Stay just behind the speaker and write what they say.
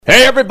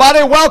Hey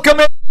everybody, welcome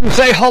in.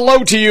 Say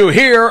hello to you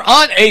here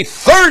on a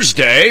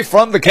Thursday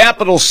from the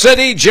capital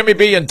city. Jimmy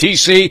B and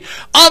TC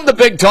on the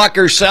Big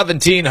Talker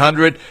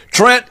 1700.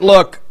 Trent,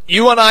 look,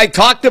 you and I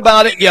talked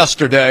about it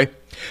yesterday,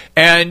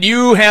 and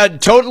you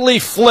had totally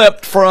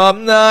flipped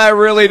from, I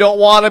really don't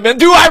want them in,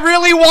 do I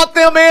really want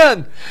them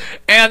in?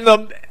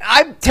 And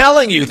I'm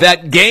telling you,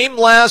 that game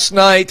last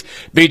night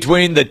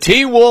between the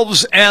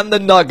T-Wolves and the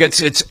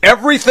Nuggets, it's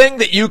everything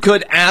that you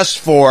could ask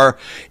for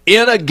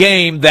in a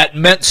game that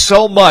meant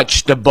so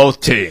much to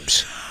both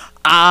teams.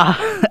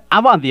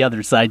 I'm on the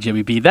other side,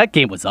 Jimmy B. That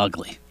game was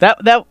ugly.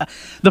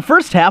 The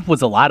first half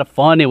was a lot of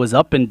fun. It was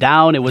up and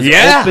down. It was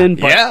open.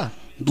 But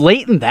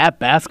late in that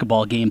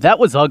basketball game, that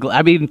was ugly.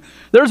 I mean,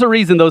 there's a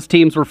reason those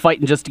teams were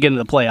fighting just to get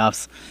into the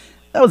playoffs.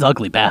 That was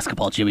ugly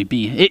basketball, Jimmy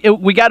B.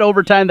 We got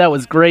overtime. That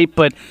was great.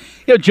 But,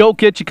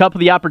 Jokic, a couple of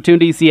the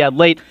opportunities he had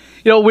late.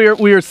 We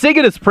were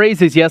singing his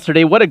praises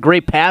yesterday. What a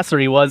great passer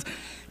he was.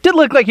 Didn't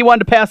look like he wanted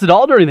to pass it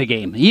all during the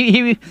game.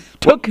 He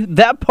took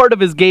that part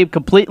of his game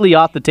completely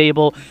off the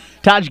table.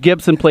 Taj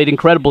Gibson played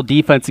incredible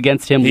defense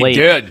against him late.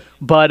 He did.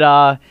 But,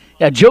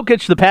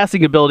 Jokic, the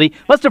passing ability,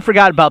 must have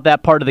forgot about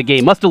that part of the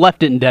game. Must have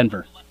left it in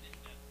Denver.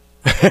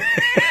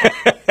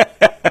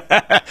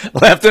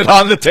 Left it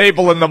on the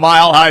table in the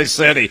Mile High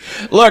City.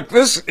 Look,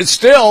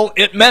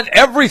 it meant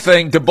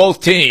everything to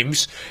both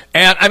teams.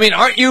 And,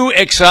 aren't you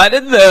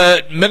excited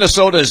that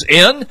Minnesota's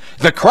in?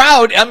 The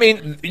crowd,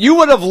 you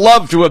would have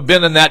loved to have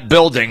been in that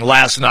building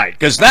last night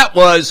because that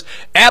was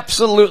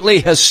absolutely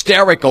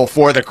hysterical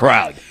for the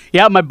crowd.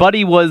 Yeah, my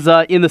buddy was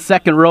in the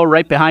second row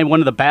right behind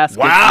one of the baskets.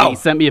 Wow. He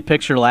sent me a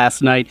picture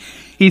last night.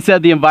 He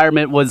said the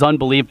environment was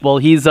unbelievable.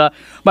 He's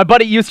my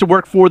buddy used to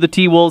work for the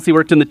T-Wolves. He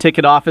worked in the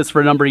ticket office for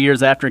a number of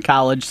years after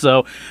college,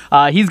 so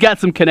he's got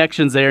some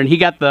connections there. And he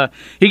got the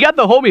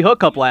homie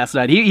hookup last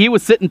night. He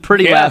was sitting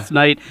pretty last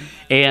night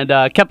and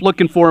kept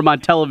looking for him on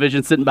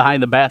television, sitting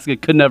behind the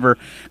basket. Could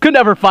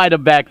never find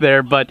him back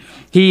there. But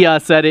he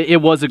said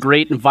it was a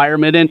great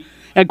environment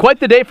and quite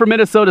the day for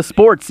Minnesota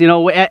sports.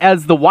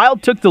 As the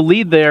Wild took the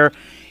lead there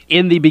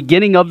in the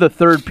beginning of the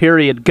third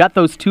period, got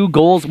those two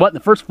goals, in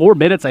the first 4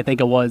 minutes, I think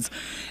it was.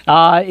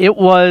 It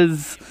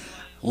was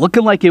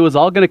looking like it was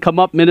all going to come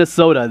up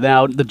Minnesota.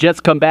 Now, the Jets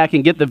come back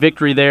and get the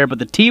victory there, but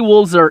the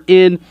T-Wolves are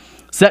in,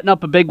 setting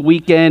up a big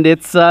weekend.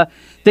 It's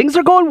things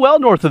are going well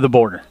north of the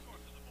border.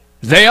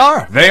 They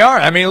are.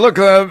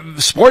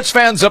 Look, sports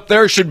fans up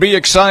there should be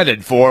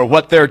excited for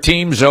what their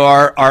teams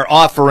are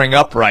offering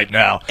up right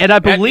now. And I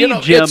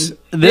believe, Jim,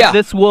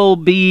 this will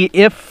be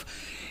if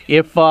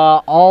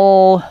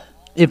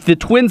the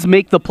Twins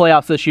make the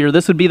playoffs this year,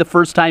 this would be the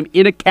first time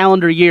in a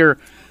calendar year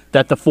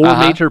that the four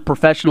major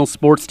professional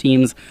sports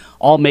teams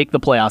all make the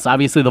playoffs.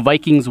 Obviously, the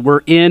Vikings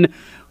were in.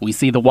 We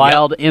see the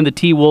Wild and the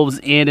T-Wolves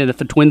in, and if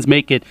the Twins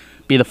make it,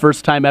 be the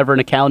first time ever in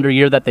a calendar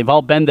year that they've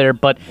all been there.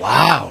 But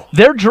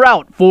their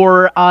drought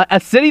for a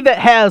city that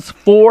has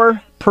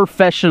four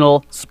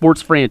professional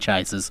sports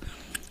franchises,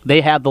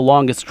 they have the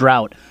longest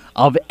drought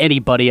of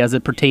anybody as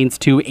it pertains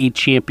to a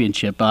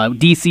championship.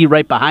 DC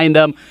right behind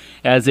them,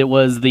 as it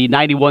was the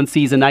 91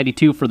 season,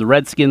 92 for the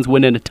Redskins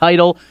winning a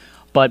title.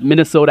 But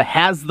Minnesota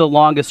has the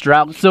longest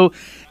drought. So,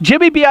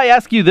 Jimmy B, I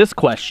ask you this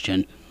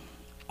question.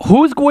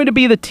 Who's going to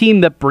be the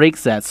team that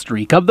breaks that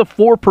streak? Of the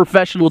four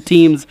professional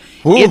teams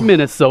in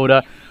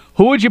Minnesota,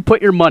 who would you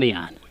put your money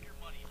on?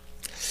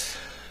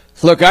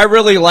 Look, I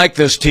really like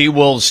this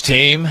T-Wolves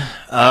team.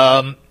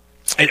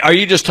 Are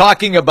you just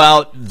talking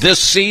about this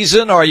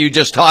season, or are you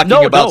just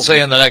talking about,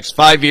 say, in the next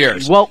 5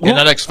 years? Well, in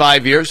the next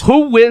 5 years?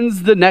 Who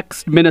wins the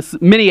next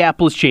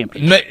Minneapolis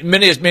championship?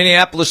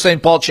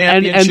 Minneapolis-St. Paul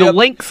championship? And the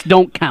Lynx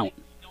don't count.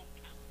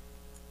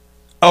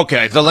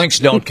 Okay, the Lynx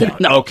don't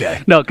count.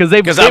 Okay. No, because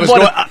they've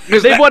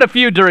won a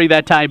few during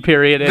that time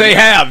period. They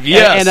have,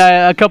 yes.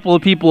 And a couple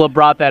of people have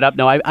brought that up.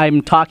 No,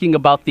 I'm talking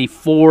about the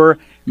four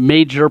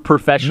major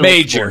professional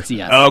sports.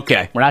 Yes.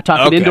 Okay. We're not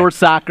talking indoor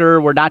soccer.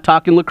 We're not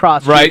talking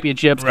lacrosse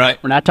championships. Right.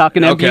 We're not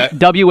talking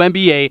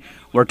WNBA.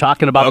 We're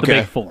talking about the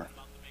Big Four.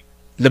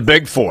 The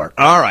Big Four.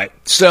 All right.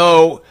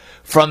 So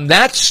from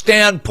that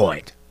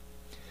standpoint,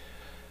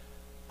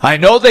 I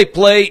know they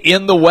play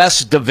in the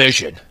West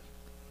Division,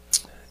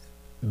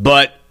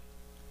 but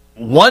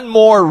one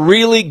more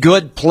really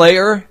good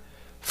player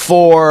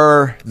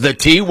for the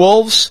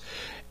T-Wolves,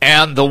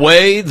 and the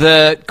way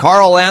that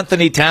Karl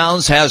Anthony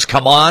Towns has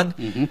come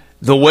on,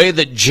 the way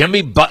that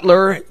Jimmy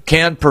Butler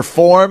can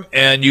perform,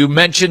 and you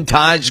mentioned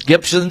Taj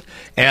Gibson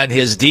and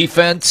his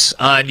defense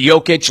on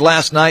Jokic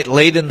last night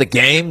late in the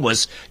game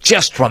was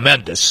just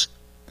tremendous.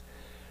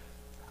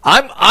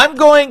 I'm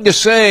going to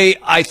say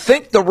I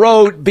think the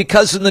road,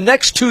 because in the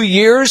next 2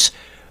 years,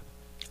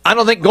 I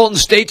don't think Golden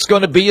State's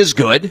going to be as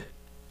good.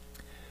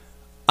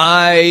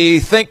 I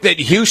think that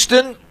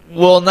Houston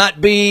will not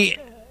be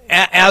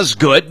as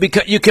good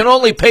because you can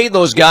only pay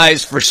those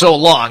guys for so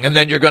long, and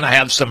then you're going to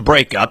have some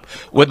breakup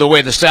with the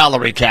way the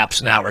salary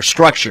caps now are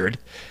structured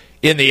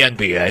in the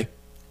NBA.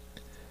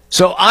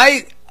 So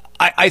I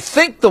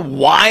think the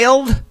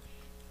Wild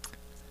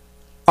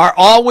are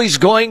always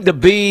going to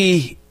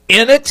be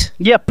in it.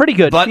 Yeah, pretty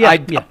good. But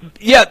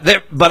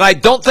but I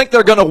don't think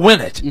they're going to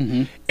win it.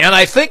 Mm-hmm. And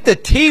I think the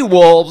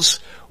T-Wolves,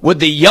 with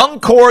the young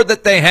core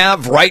that they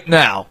have right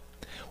now,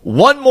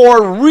 one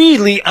more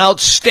really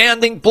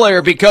outstanding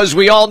player, because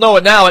we all know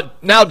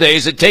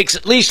nowadays it takes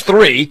at least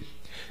 3,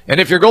 and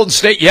if you're Golden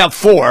State, you have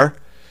 4.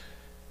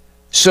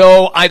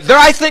 So I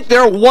think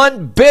they're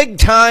one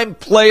big-time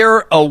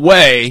player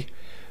away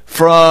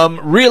from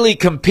really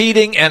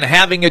competing and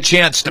having a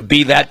chance to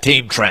be that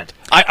team, Trent.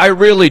 I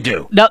really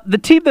do. Now, the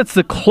team that's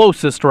the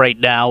closest right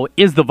now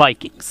is the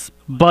Vikings.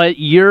 But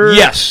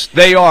yes,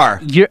 they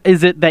are.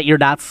 Is it that you're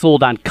not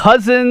sold on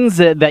Cousins?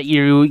 That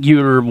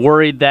you're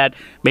worried that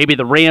maybe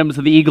the Rams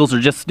and the Eagles are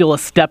just still a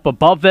step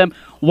above them?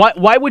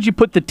 Why would you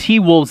put the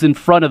T-Wolves in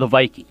front of the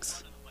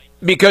Vikings?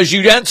 Because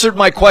you answered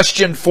my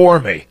question for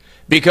me.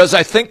 Because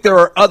I think there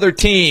are other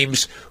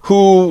teams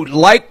who,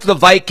 like the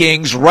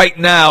Vikings right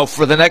now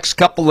for the next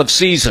couple of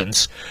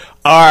seasons,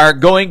 are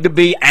going to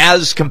be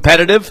as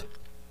competitive.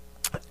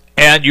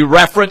 And you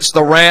referenced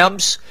the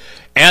Rams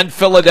and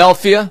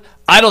Philadelphia.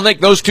 I don't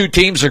think those 2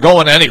 teams are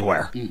going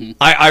anywhere. Mm-hmm.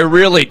 I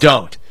really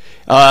don't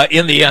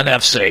in the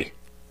NFC.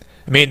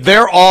 I mean,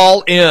 they're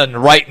all in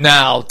right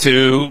now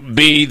to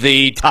be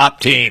the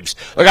top teams.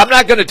 Look, I'm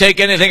not going to take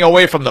anything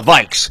away from the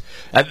Vikes.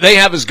 They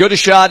have as good a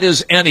shot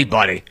as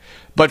anybody.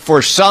 But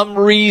for some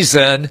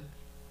reason,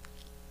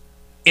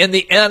 in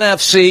the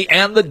NFC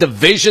and the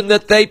division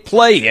that they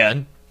play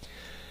in,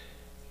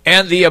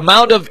 and the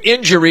amount of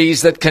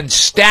injuries that can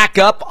stack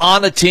up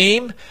on a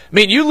team, I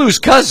mean, you lose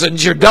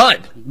Cousins, you're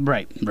done.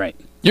 Right.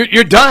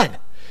 You're done.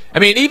 I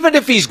mean, even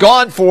if he's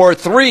gone for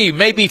 3,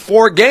 maybe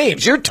 4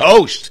 games, you're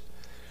toast.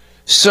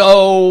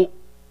 So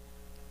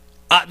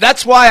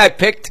that's why I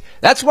picked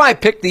the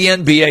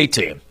NBA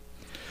team.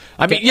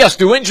 I mean, yes,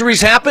 do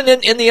injuries happen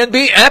in the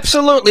NBA?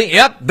 Absolutely.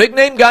 Yep,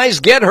 big-name guys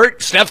get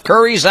hurt. Steph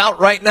Curry's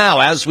out right now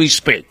as we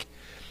speak.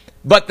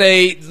 But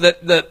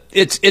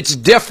it's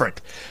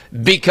different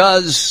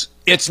because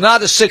it's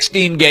not a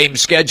 16-game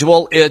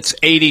schedule. It's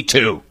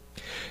 82.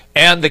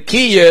 And the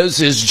key is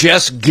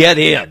just get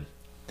in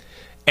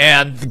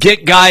and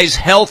get guys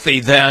healthy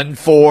then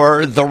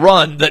for the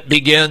run that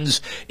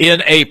begins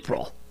in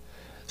April.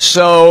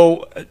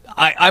 So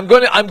I'm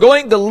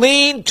going to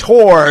lean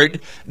toward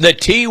the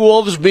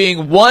T-Wolves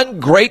being one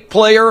great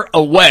player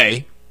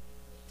away,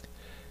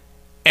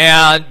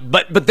 and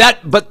but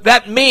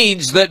that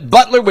means that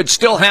Butler would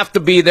still have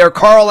to be there.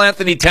 Karl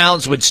Anthony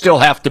Towns would still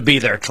have to be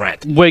there.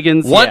 Trent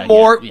Wiggins, one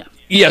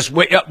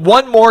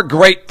more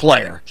great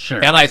player,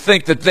 sure. And I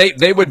think that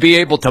they would be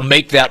able to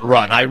make that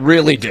run. I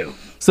really do.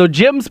 So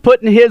Jim's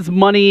putting his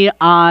money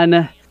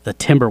on the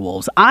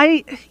Timberwolves.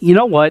 You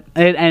know what,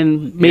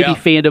 and maybe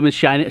fandom is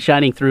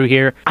shining through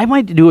here. I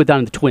might do it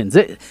on the Twins.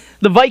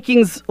 The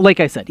Vikings, like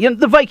I said,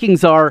 the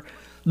Vikings are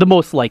the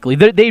most likely.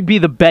 They'd be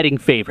the betting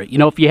favorite.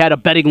 If you had a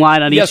betting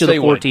line on each of the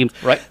 4 teams,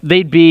 right?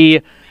 They'd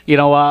be,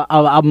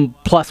 a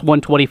plus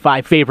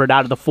 125 favorite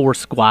out of the 4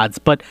 squads.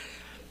 But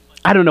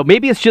I don't know.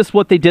 Maybe it's just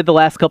what they did the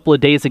last couple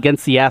of days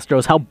against the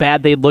Astros, how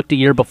bad they looked a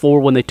year before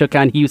when they took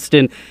on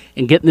Houston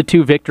and getting the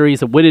 2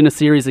 victories and winning a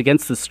series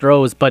against the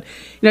Stros. But,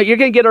 you're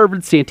going to get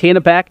Ervin Santana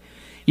back.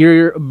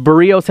 Your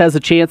Barrios has a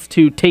chance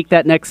to take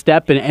that next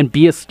step and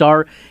be a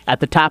star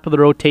at the top of the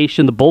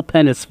rotation. The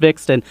bullpen is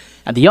fixed, and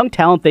the young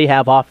talent they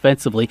have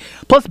offensively.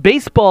 Plus,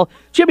 baseball,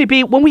 Jimmy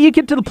B, when we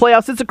get to the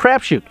playoffs, it's a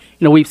crapshoot.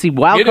 We've seen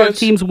wildcard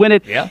teams win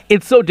it. Yeah.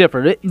 It's so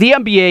different. The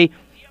NBA,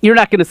 you're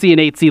not going to see an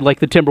 8 seed like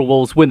the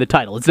Timberwolves win the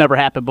title. It's never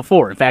happened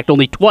before. In fact,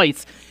 only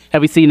twice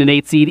have we seen an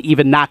 8 seed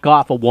even knock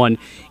off a 1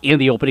 in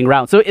the opening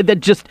round. So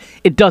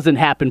it doesn't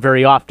happen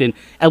very often,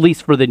 at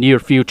least for the near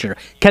future.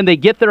 Can they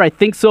get there? I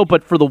think so,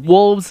 but for the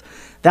Wolves,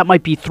 that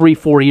might be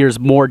 3-4 years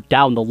more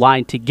down the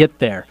line to get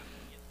there.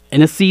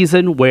 In a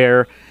season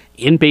where,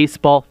 in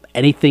baseball,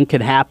 anything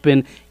can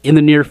happen in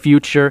the near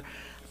future,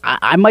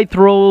 I might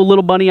throw a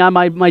little money on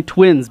my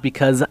Twins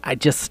because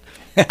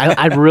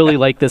I really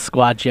like this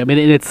squad, Jim. And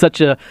it's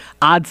such a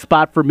odd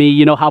spot for me.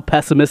 You know how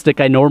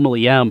pessimistic I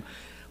normally am.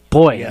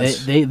 Boy,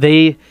 yes.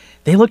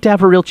 They look to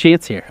have a real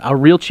chance here, a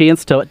real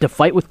chance to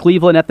fight with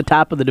Cleveland at the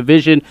top of the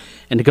division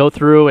and to go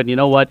through. And you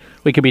know what?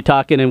 We could be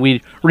talking and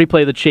we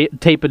replay the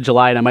tape in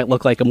July and I might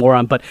look like a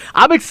moron. But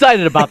I'm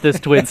excited about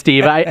this Twins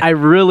team. I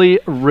really,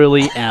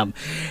 really am.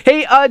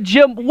 Hey,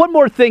 Jim, one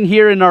more thing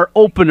here in our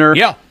opener.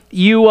 Yeah.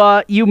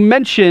 You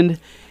mentioned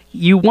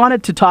you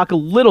wanted to talk a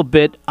little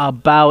bit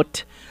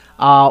about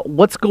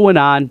what's going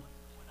on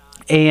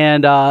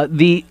and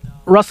the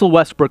Russell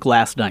Westbrook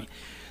last night.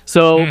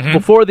 So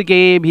before the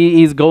game,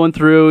 he's going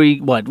through.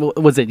 What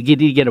was it?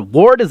 Did he get an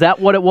award? Is that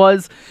what it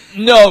was?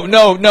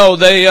 No.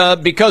 They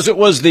because it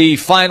was the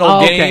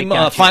final game,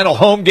 gotcha. Final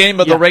home game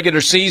of the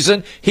regular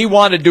season. He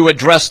wanted to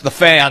address the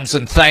fans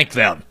and thank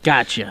them.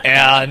 Gotcha.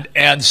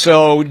 And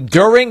so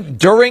during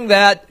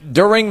that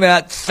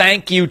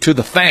thank you to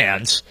the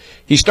fans,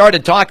 he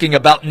started talking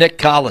about Nick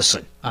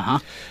Collison.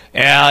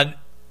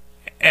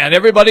 And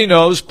everybody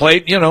knows,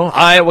 played,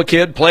 Iowa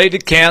kid, played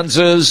at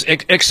Kansas,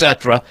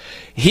 etc.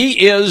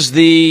 He is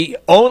the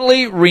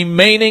only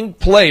remaining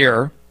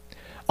player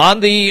on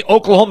the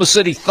Oklahoma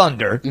City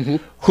Thunder,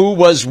 who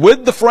was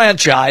with the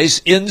franchise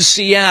in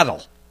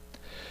Seattle.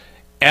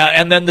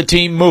 And then the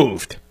team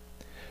moved.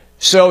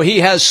 So he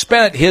has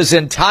spent his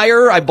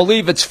entire, I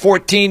believe it's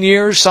 14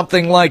 years,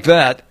 something like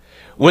that,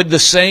 with the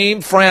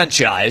same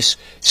franchise,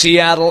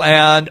 Seattle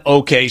and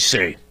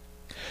OKC.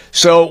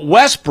 So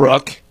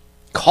Westbrook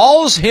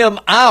calls him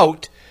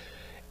out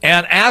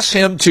and asks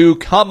him to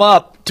come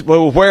up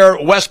to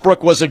where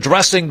Westbrook was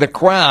addressing the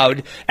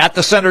crowd at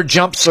the center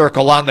jump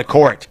circle on the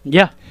court.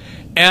 Yeah.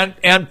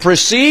 And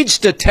proceeds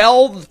to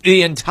tell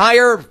the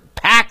entire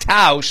packed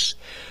house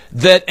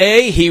that,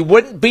 A, he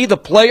wouldn't be the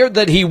player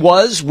that he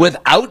was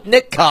without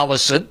Nick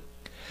Collison,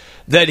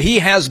 that he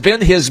has been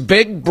his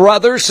big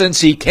brother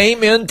since he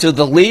came into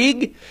the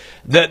league,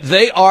 that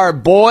they are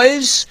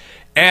boys,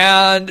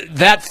 and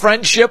that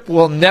friendship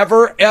will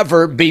never,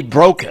 ever be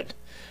broken.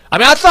 I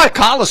mean, I thought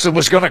Collison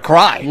was going to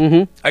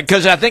cry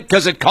because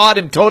it caught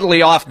him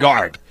totally off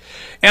guard.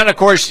 And, of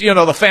course,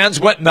 the fans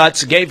went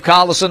nuts, gave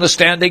Collison a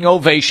standing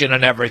ovation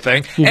and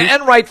everything,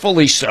 and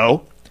rightfully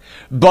so.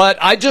 But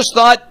I just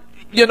thought,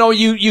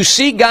 you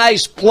see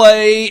guys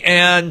play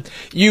and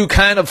you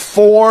kind of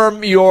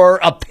form your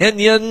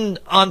opinion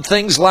on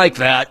things like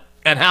that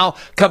and how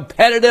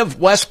competitive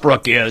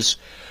Westbrook is.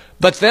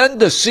 But then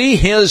to see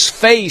his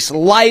face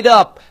light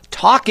up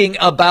talking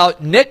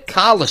about Nick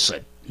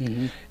Collison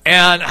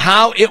and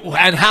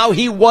how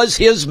he was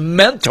his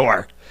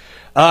mentor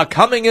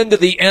coming into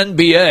the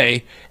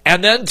NBA,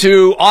 and then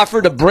to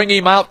offer to bring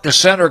him out to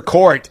center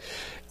court.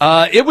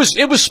 It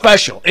was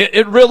special.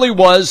 It really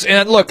was.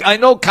 And look, I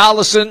know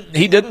Collison,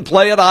 he didn't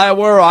play at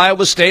Iowa or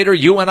Iowa State or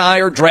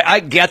UNI or Dre. I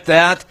get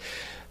that.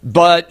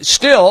 But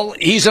still,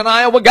 he's an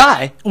Iowa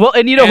guy. Well,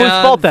 and whose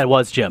fault that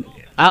was, Jim?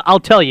 I'll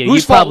tell you.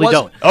 You probably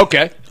don't.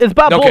 Okay. It's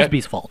Bob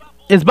Bowlesby's fault.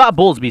 It's Bob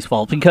Bowlesby's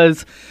fault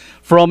because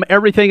from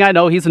everything I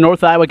know, he's a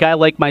North Iowa guy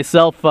like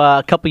myself,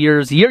 a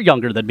year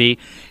younger than me,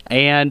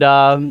 and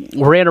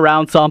ran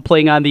around, saw him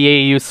playing on the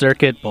AAU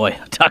circuit. Boy,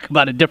 talk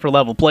about a different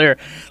level player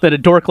than a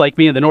dork like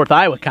me in the North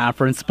Iowa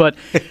Conference. But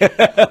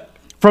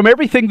from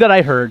everything that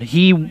I heard,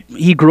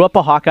 he grew up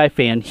a Hawkeye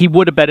fan. He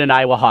would have been an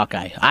Iowa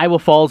Hawkeye. Iowa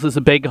Falls is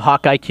a big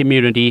Hawkeye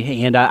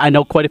community, and I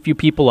know quite a few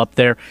people up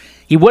there.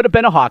 He would have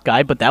been a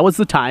Hawkeye, but that was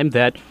the time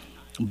that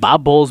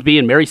Bob Bowlesby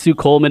and Mary Sue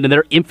Coleman, in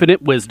their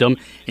infinite wisdom,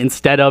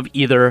 instead of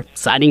either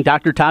signing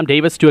Dr. Tom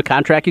Davis to a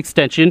contract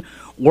extension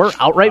or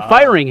outright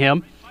firing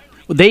him,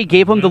 they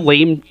gave him the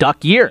lame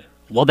duck year.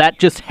 Well, that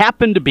just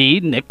happened to be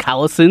Nick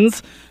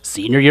Collison's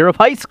senior year of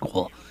high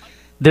school.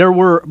 There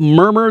were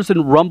murmurs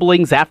and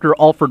rumblings after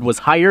Alford was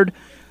hired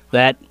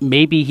that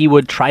maybe he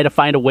would try to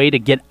find a way to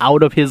get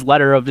out of his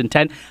letter of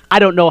intent. I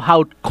don't know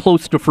how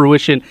close to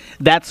fruition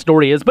that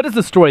story is, but it's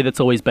a story that's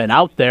always been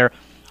out there.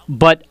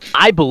 But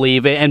I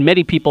believe, and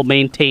many people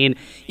maintain,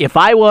 if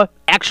Iowa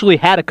actually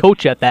had a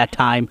coach at that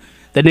time,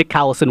 then Nick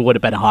Collison would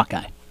have been a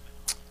Hawkeye.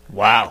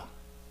 Wow.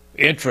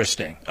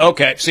 Interesting.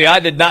 Okay. See, I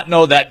did not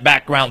know that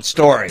background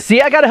story.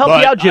 See, I got to help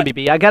you out, Jimmy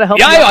B. I got to help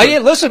you out. Yeah,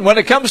 listen, when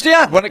it comes to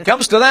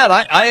that,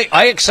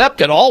 I accept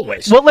it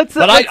always. Well,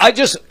 I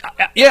just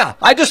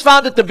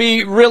found it to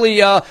be really,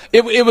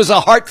 it was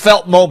a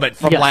heartfelt moment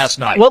from last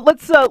night. Well,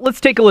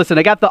 let's take a listen.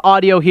 I got the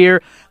audio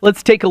here.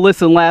 Let's take a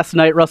listen last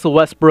night, Russell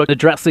Westbrook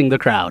addressing the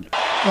crowd.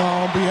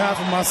 On behalf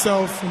of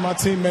myself and my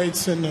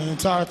teammates and the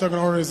entire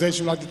Thurgood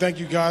organization, I'd like to thank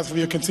you guys for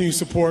your continued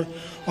support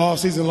all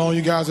season long.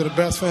 You guys are the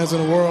best fans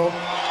in the world.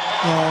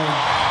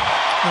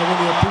 I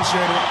really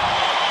appreciate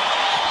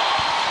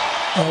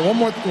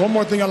it. One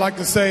more thing I'd like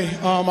to say.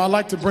 I'd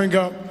like to bring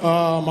up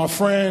my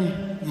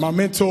friend, my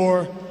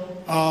mentor,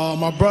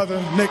 my brother,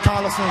 Nick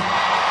Collison.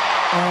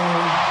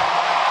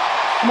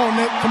 Come on,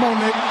 Nick.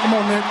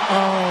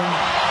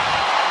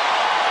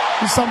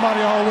 He's somebody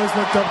I always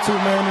looked up to,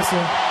 man. It's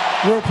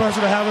a real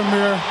pleasure to have him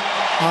here.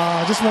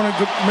 I just want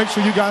to make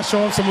sure you guys show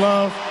him some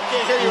love.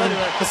 Can't hear you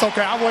anyway. It's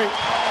okay. I'll wait.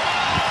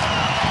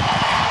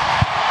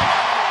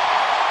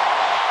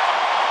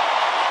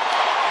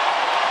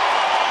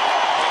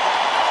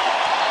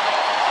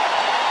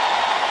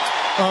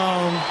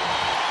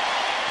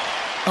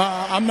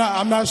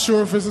 I'm not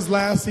sure if it's his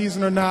last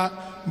season or not,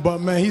 but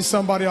man, he's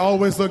somebody I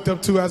always looked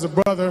up to as a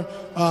brother.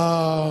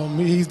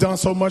 He's done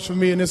so much for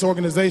me in this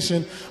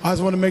organization. I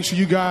just want to make sure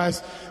you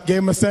guys gave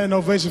him a standing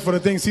ovation for the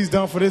things he's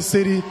done for this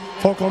city,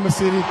 for Oklahoma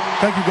City.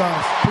 Thank you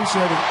guys.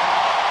 Appreciate it.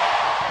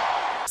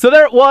 So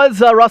there it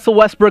was, Russell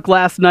Westbrook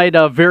last night.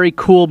 A very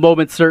cool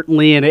moment,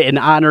 certainly, in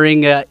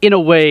honoring, in a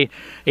way,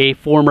 a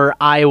former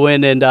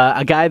Iowan and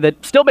a guy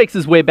that still makes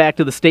his way back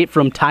to the state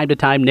from time to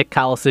time, Nick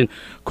Collison.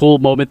 Cool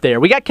moment there.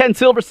 We got Ken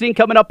Silverstein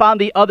coming up on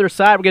the other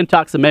side. We're going to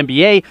talk some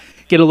NBA.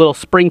 Get a little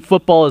spring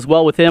football as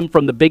well with him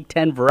from the Big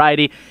Ten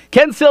variety.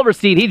 Ken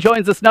Silverstein, he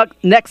joins us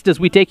next as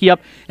we take you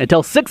up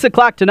until 6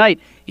 o'clock tonight.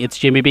 It's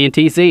Jimmy B and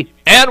TC.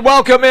 And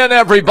welcome in,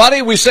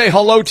 everybody. We say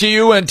hello to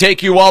you and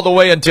take you all the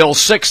way until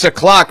 6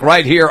 o'clock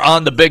right here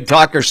on the Big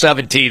Talker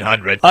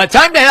 1700.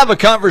 Time to have a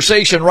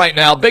conversation right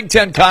now. Big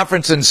Ten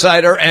Conference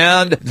Insider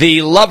and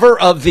the lover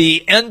of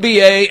the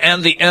NBA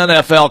and the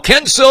NFL.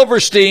 Ken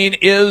Silverstein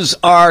is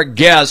our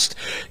guest.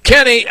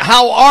 Kenny,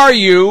 how are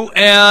you?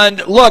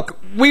 And look,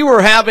 we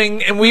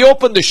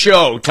opened the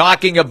show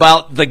talking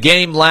about the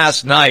game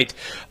last night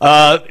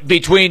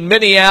between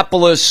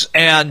Minneapolis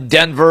and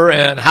Denver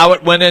and how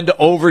it went into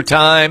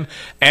overtime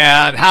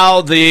and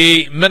how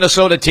the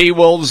Minnesota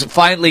T-Wolves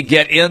finally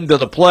get into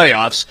the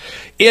playoffs.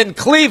 In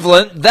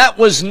Cleveland, that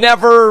was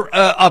never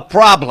a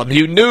problem.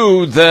 You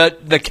knew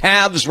that the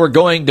Cavs were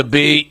going to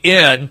be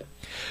in.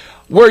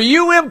 Were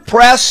you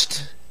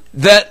impressed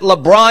that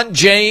LeBron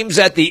James,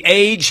 at the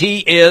age he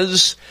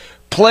is,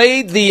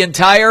 played the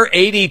entire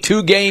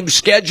 82-game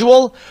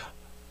schedule?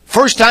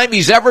 First time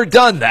he's ever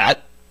done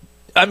that.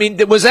 I mean,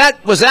 was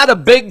that a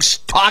big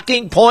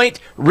talking point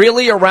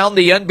really around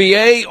the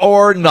NBA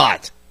or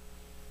not?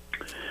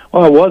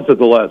 Well, it was at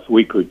the last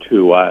week or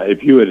two.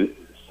 If you had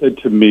said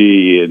to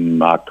me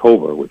in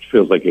October, which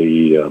feels like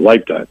a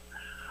lifetime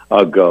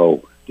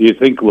ago, do you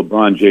think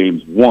LeBron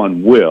James,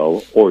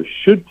 will or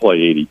should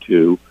play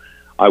 82?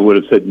 I would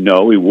have said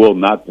no, he will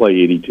not play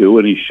 82,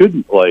 and he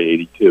shouldn't play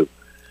 82.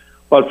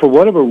 But for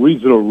whatever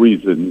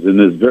reasons, in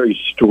this very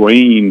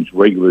strange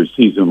regular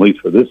season, at least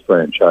for this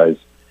franchise,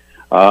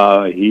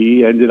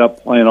 he ended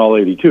up playing all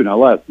 82. Now,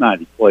 last night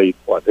he played,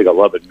 I think,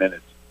 11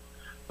 minutes.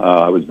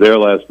 I was there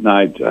last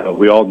night.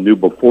 We all knew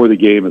before the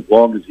game, as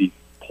long as he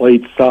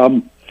played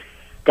some,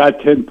 got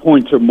 10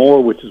 points or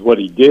more, which is what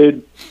he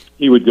did,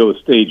 he would go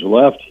stage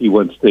left. He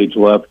went stage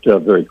left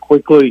very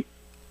quickly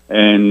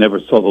and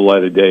never saw the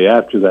light of day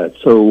after that.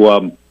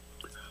 So,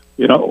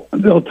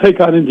 they'll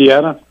take on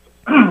Indiana.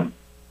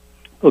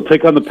 They'll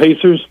take on the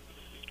Pacers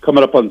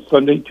coming up on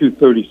Sunday,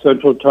 2:30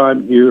 Central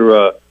Time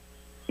here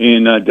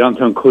in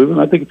downtown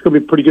Cleveland. I think it's going to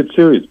be a pretty good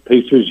series.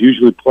 Pacers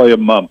usually play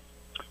them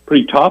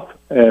pretty tough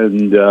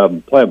and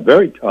play them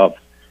very tough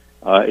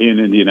in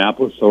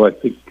Indianapolis. So I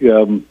think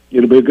it'll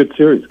be a good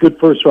series, good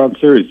first-round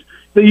series.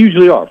 They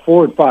usually are.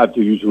 4 and 5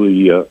 are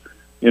usually,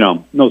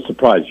 no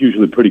surprise,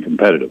 usually pretty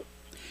competitive.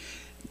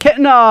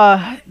 Ken,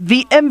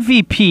 the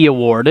MVP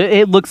award,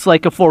 it looks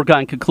like a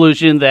foregone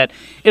conclusion that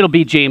it'll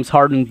be James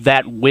Harden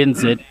that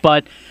wins it,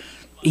 but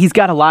he's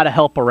got a lot of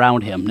help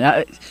around him.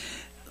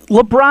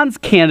 LeBron's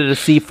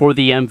candidacy for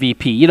the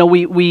MVP,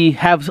 we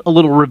have a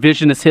little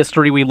revisionist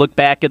history. We look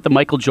back at the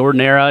Michael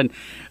Jordan era and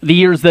the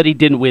years that he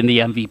didn't win the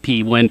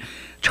MVP, when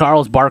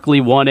Charles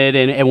Barkley won it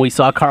and we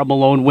saw Karl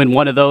Malone win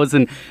one of those.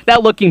 And now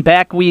looking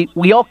back, we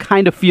all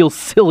kind of feel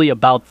silly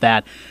about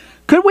that.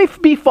 Could we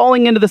be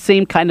falling into the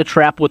same kind of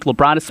trap with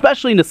LeBron,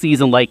 especially in a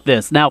season like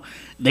this? Now,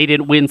 they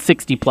didn't win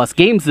 60-plus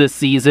games this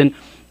season,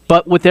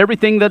 but with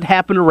everything that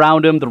happened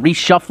around him, the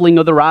reshuffling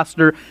of the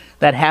roster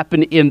that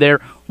happened in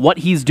there, what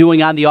he's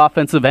doing on the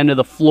offensive end of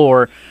the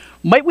floor,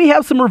 might we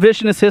have some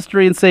revisionist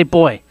history and say,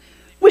 boy,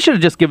 we should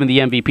have just given the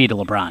MVP to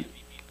LeBron?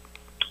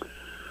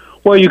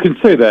 Well, you can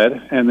say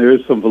that, and there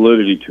is some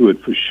validity to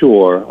it for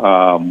sure.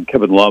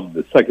 Kevin Love,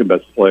 the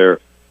second-best player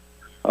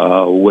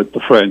with the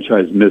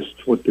franchise,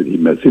 missed, what did he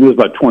miss? He missed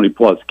about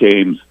 20-plus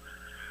games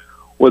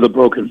with a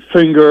broken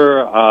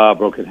finger,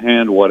 broken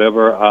hand,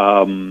 whatever.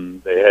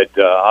 They had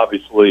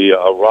obviously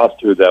a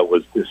roster that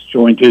was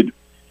disjointed.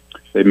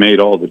 They made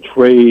all the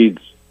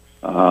trades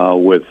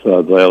with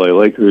the LA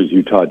Lakers,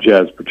 Utah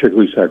Jazz,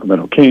 particularly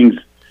Sacramento Kings,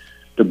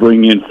 to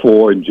bring in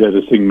 4 and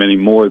jettisoning many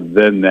more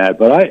than that.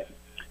 But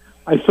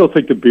I still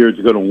think the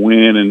Beard's going to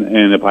win,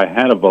 and if I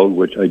had a vote,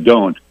 which I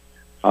don't,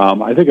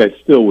 I think I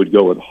still would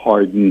go with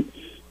Harden.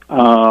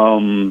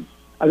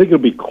 I think it'll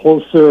be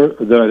closer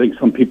than I think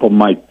some people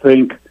might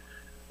think.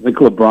 I think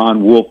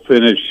LeBron will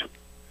finish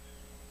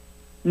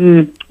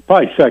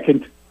probably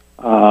second,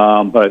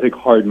 but I think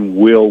Harden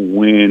will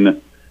win.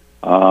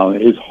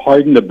 Is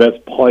Harden the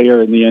best player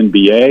in the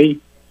NBA?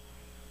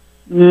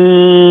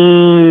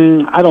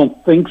 I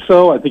don't think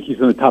so. I think he's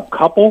in the top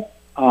couple,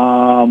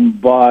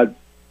 but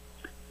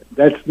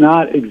that's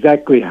not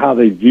exactly how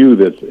they view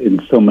this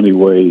in so many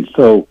ways.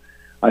 So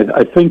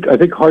I think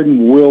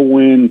Harden will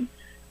win.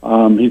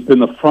 He's been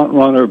the front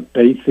runner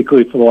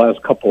basically for the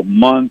last couple of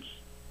months.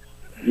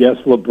 Yes,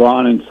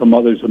 LeBron and some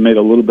others have made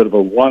a little bit of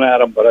a run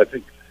at him, but I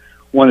think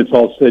when it's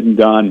all said and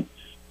done,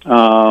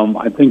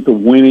 I think the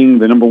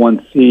number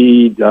 1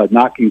 seed,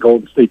 knocking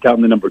Golden State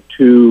down to number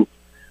 2,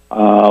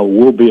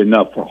 will be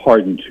enough for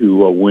Harden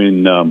to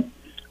win the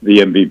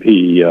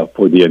MVP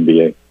for the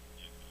NBA.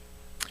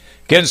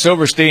 Ken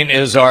Silverstein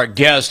is our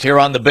guest here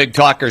on the Big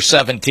Talker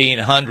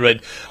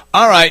 1700.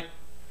 All right.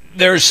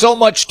 There's so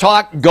much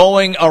talk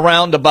going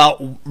around about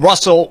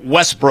Russell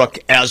Westbrook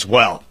as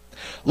well.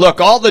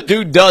 Look, all the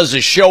dude does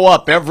is show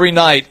up every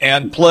night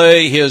and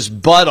play his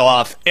butt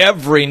off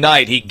every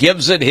night. He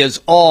gives it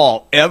his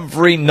all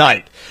every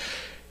night.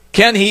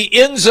 He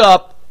ends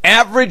up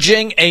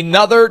averaging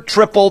another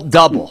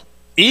triple-double.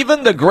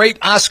 even the great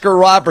Oscar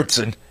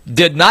Robertson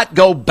did not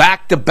go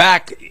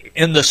back-to-back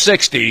in the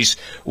 60s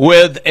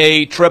with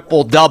a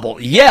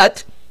triple-double.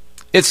 Yet,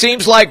 it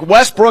seems like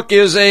Westbrook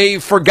is a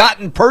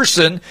forgotten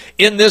person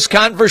in this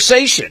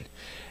conversation.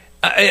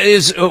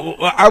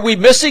 Are we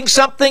missing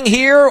something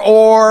here,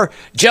 or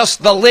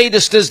just the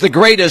latest is the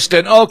greatest,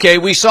 and okay,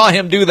 we saw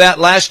him do that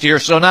last year,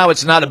 so now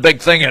it's not a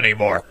big thing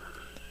anymore?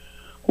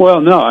 Well,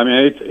 no, I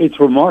mean,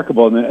 it's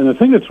remarkable, and the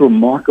thing that's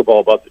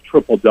remarkable about the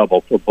triple-double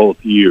for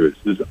both years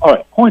is, all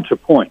right, points are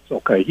points,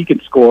 okay, he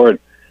can score, and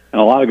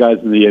a lot of guys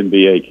in the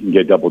NBA can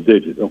get double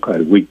digits,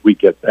 okay, we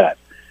get that.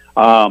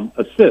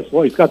 Assists,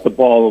 well, he's got the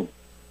ball,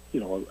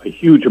 a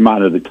huge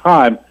amount of the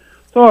time,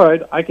 so all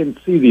right, I can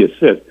see the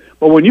assist.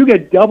 But when you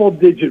get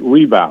double-digit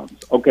rebounds,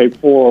 okay,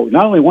 for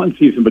not only one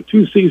season but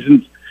 2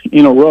 seasons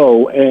in a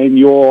row, and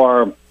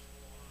you're,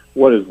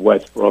 what is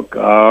Westbrook?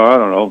 I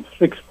don't know,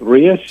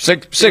 6'3"-ish?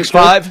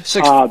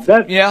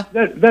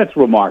 6'5". That's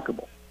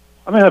remarkable.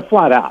 I mean,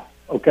 flat out,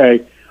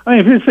 okay? I mean,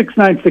 if you're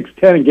 6'9",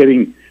 6'10", and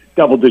getting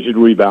double-digit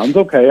rebounds,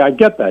 okay, I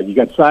get that. You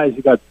got size,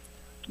 you got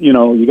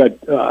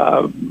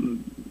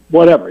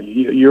whatever.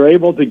 You're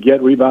able to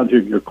get rebounds.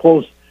 You're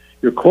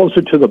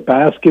closer to the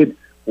basket,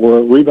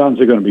 where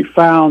rebounds are going to be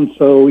found.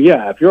 So,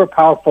 yeah, if you're a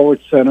power forward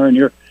center and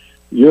you're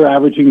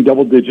averaging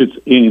double digits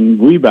in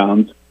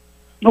rebounds,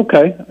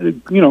 okay,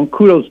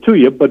 kudos to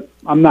you, but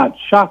I'm not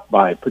shocked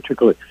by it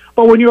particularly.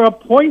 But when you're a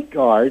point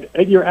guard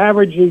and you're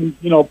averaging,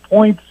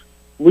 points,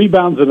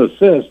 rebounds, and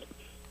assists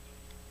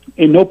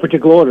in no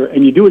particular order,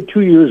 and you do it 2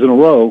 years in a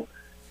row,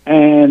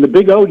 and the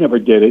Big O never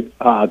did it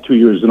 2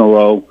 years in a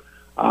row,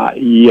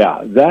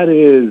 that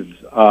is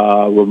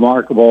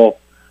remarkable.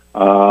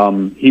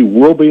 He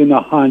will be in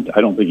the hunt. I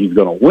don't think he's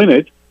going to win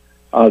it,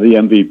 the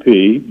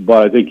MVP,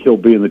 but I think he'll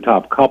be in the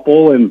top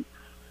couple. And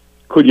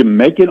could you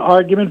make an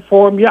argument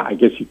for him? Yeah, I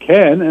guess you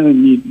can,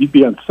 and you'd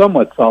be on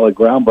somewhat solid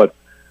ground, but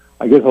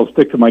I guess I'll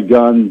stick to my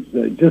guns.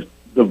 Just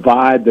the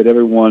vibe that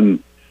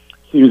everyone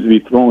seems to be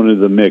throwing into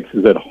the mix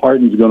is that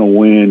Harden's going to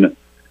win.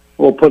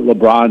 We'll put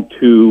LeBron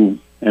 2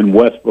 and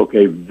Westbrook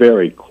a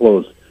very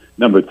close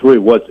number 3.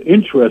 What's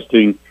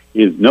interesting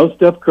is no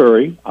Steph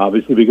Curry,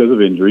 obviously because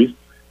of injuries.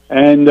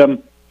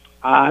 And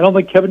I don't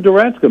think Kevin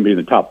Durant's going to be in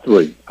the top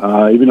 3,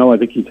 even though I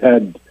think he's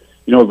had,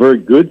 a very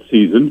good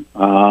season.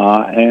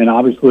 And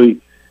obviously,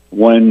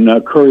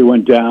 when Curry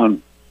went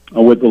down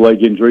with the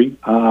leg injury,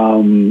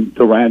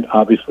 Durant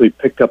obviously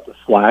picked up the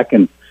slack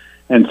and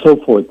so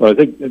forth. But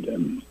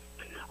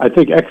I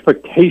think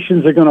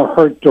expectations are going to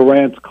hurt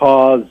Durant's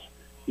cause,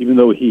 even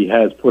though he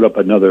has put up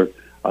another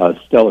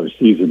stellar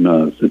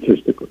season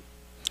statistically.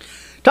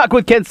 Talk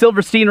with Ken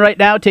Silverstein right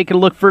now, taking a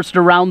look first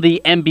around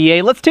the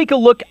NBA. Let's take a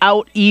look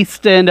out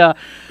east and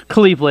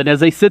Cleveland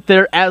as they sit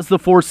there as the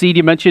 4 seed.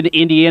 You mentioned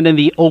Indiana in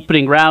the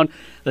opening round.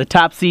 The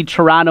top seed,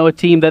 Toronto, a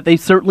team that they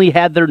certainly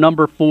had their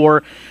number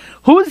 4.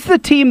 Who's the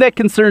team that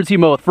concerns you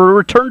most for a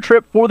return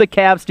trip for the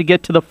Cavs to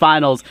get to the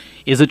finals?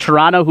 Is it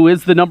Toronto, who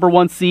is the number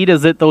 1 seed?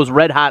 Is it those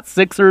red-hot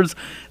Sixers?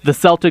 The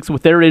Celtics,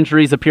 with their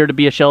injuries, appear to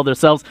be a shell of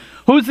themselves.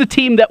 Who's the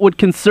team that would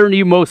concern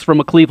you most from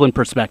a Cleveland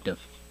perspective?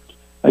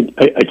 I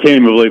can't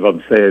even believe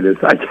I'm saying this.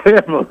 I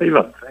can't believe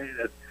I'm saying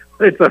this.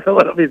 It's the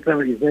Philadelphia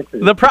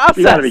 76ers. The process.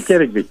 You got to be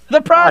kidding me.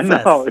 The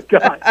process. No,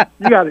 God,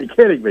 you got to be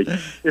kidding me.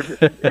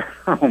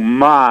 Oh,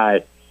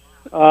 my.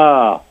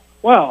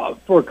 Well,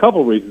 for a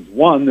couple of reasons.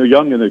 One, they're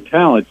young and they're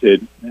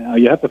talented. Now,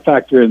 you have to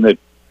factor in that,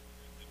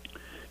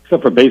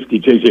 except for basically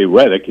J.J.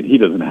 Redick, and he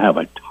doesn't have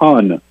a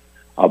ton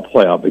of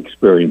playoff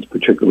experience,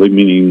 particularly,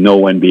 meaning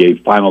no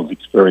NBA Finals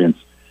experience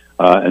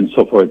and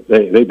so forth.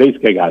 They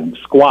basically got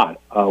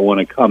squat when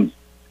it comes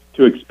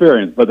to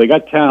experience, but they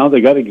got talent,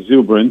 they got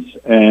exuberance,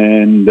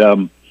 and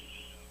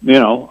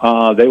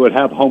they would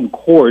have home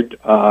court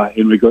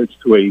in regards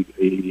to a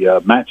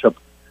matchup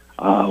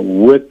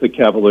with the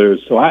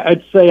Cavaliers. So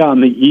I'd say on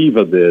the eve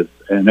of this,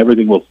 and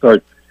everything will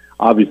start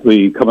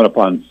obviously coming up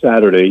on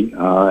Saturday.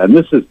 And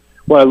this is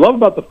what I love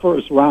about the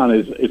first round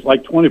is it's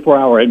like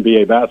 24-hour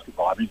NBA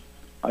basketball. I mean,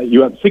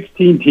 you have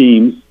 16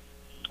 teams.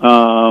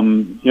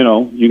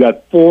 You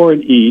got 4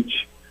 in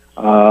each.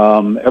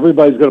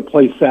 Everybody's going to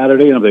play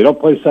Saturday, and if they don't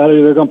play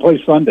Saturday, they're going to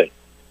play Sunday.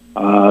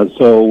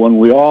 So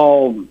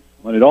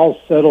when it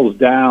all settles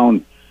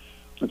down,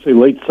 let's say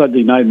late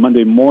Sunday night,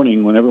 Monday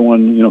morning, when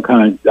everyone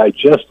kind of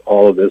digests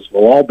all of this,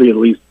 we'll all be at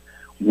least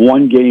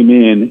one game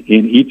in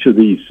each of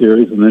these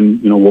series, and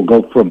then we'll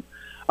go from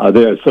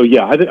there. So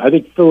yeah, I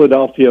think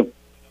Philadelphia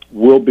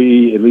will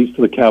be, at least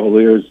for the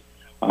Cavaliers.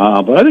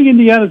 But I think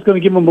Indiana's going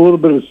to give them a little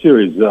bit of a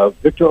series.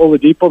 Victor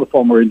Oladipo, the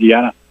former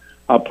Indiana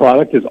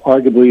product, is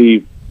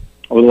arguably,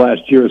 over the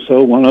last year or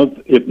so, one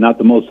of, if not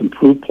the most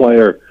improved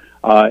player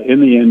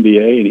in the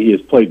NBA, and he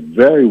has played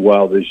very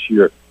well this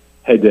year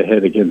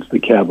head-to-head against the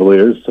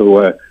Cavaliers.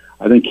 So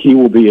I think he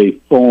will be a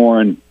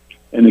thorn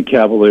in the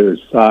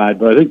Cavaliers' side.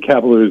 But I think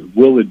Cavaliers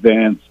will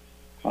advance.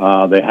 They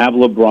have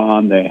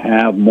LeBron. They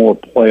have more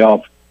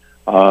playoff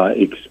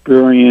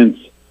experience,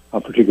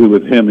 particularly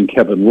with him and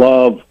Kevin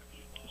Love.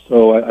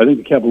 So I think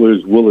the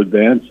Cavaliers will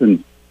advance,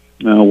 and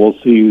we'll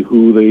see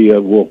who they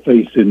will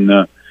face in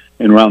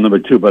in round number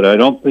 2, but I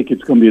don't think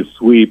it's going to be a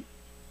sweep.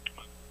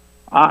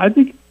 I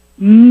think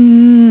I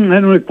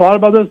hadn't really thought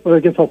about this, but I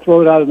guess I'll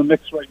throw it out in the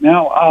mix right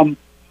now.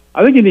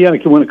 I think Indiana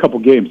can win a couple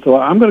games, so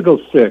I'm going to go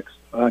 6.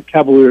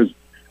 Cavaliers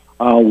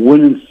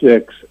win in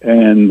 6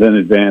 and then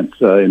advance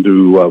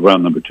into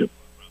round number 2.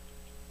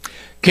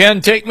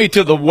 Ken, take me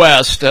to the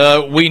West.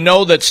 We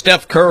know that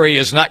Steph Curry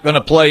is not going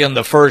to play in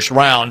the first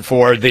round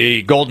for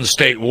the Golden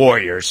State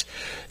Warriors.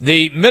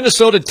 The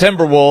Minnesota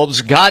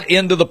Timberwolves got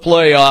into the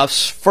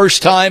playoffs,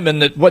 first time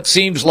in what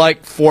seems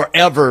like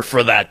forever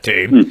for that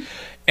team.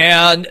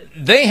 And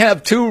they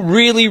have 2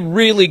 really,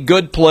 really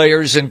good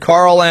players in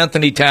Karl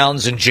Anthony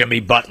Towns and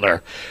Jimmy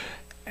Butler.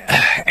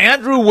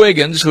 Andrew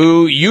Wiggins,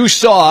 who you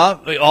saw,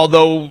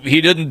 although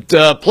he didn't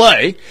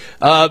play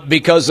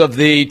because of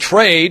the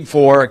trade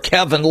for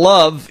Kevin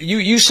Love,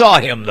 you saw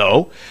him,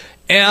 though.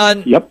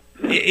 And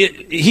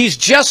he's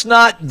just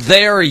not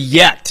there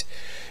yet.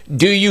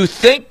 Do you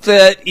think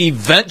that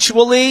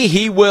eventually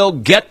he will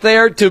get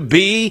there to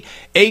be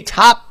a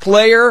top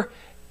player?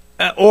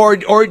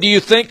 Or do you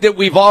think that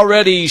we've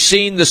already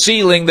seen the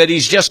ceiling that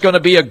he's just going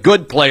to be a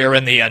good player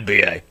in the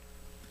NBA?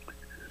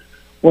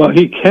 Well,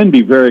 he can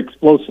be very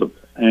explosive,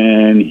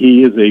 and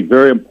he is a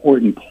very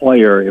important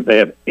player if they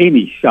have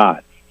any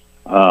shot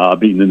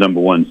beating the number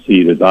 1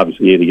 seed, as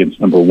obviously 8 against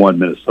number 1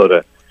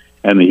 Minnesota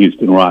and the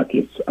Houston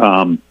Rockets.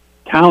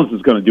 Towns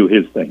is going to do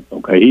his thing,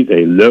 okay? He's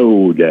a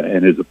load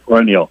and is a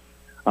perennial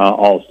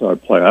all-star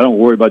player. I don't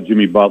worry about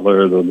Jimmy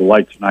Butler. The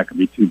lights are not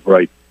going to be too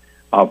bright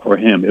for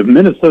him. If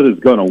Minnesota is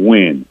going to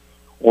win,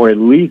 or at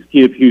least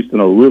give Houston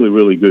a really,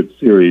 really good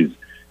series,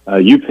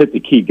 you've hit the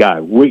key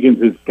guy.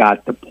 Wiggins has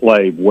got to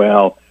play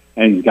well,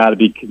 and he's got to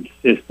be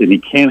consistent. He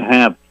can't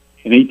have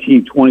an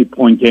 18,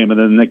 20-point game and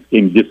then the next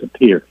game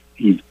disappear.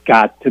 He's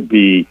got to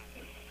be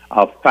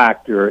a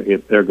factor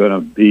if they're going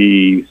to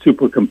be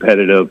super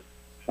competitive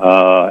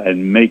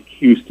and make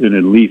Houston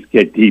at least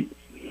get deep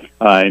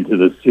into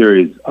the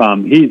series.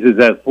 He's as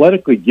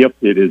athletically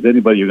gifted as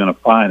anybody you're going to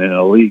find in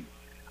a league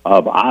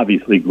of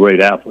obviously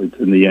great athletes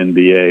in the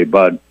NBA,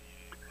 but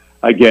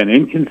again,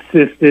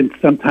 inconsistent,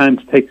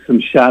 sometimes takes some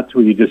shots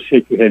where you just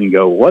shake your head and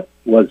go, what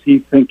was he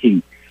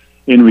thinking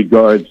in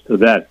regards to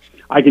that?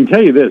 I can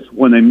tell you this,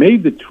 when they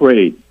made the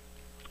trade,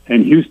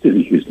 and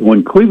Houston,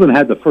 when Cleveland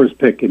had the first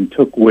pick and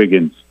took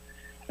Wiggins,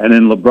 and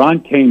then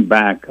LeBron came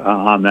back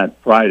on that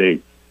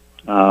Friday,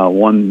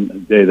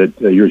 one day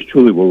that yours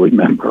truly will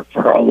remember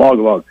for a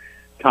long, long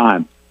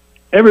time,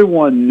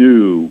 everyone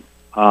knew,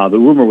 the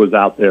rumor was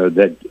out there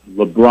that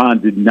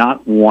LeBron did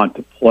not want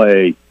to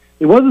play.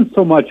 It wasn't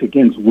so much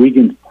against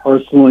Wiggins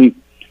personally.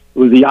 It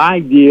was the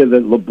idea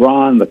that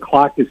LeBron, the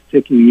clock is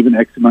ticking even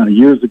X amount of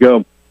years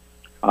ago.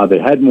 They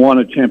hadn't won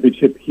a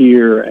championship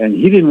here, and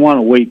he didn't want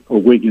to wait for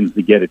Wiggins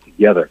to get it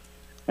together.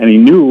 And he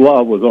knew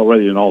Love was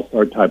already an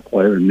all-star type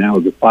player, and now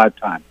is a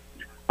 5-time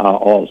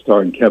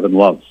all-star in Kevin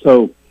Love.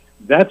 So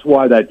that's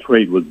why that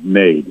trade was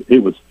made.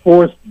 It was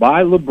forced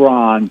by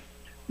LeBron,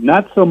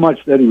 not so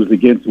much that he was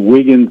against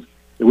Wiggins.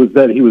 It was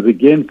that he was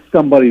against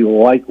somebody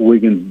like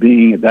Wiggins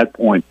being, at that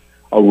point,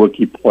 a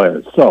rookie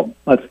player. So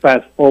let's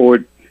fast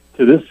forward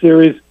to this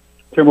series.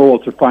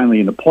 Timberwolves are finally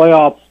in the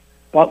playoffs.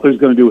 Butler's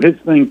going to do his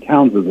thing.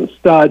 Towns is a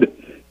stud.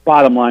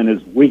 Bottom line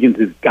is Wiggins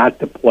has got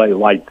to play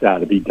lights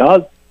out. If he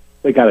does,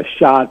 they got a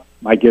shot.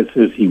 My guess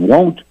is he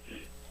won't.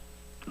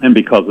 And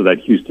because of that,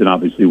 Houston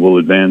obviously will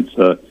advance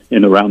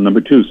into round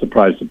number 2.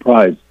 Surprise,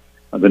 surprise.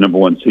 The number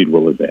 1 seed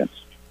will advance.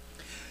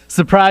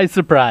 Surprise,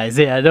 surprise.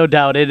 Yeah, no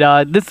doubt.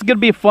 This is going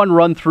to be a fun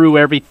run through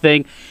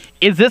everything.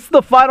 Is this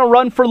the final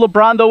run for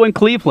LeBron, though, in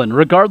Cleveland,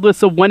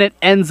 regardless of when it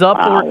ends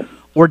up,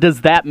 or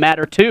does that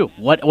matter, too?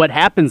 What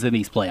happens in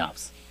these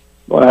playoffs?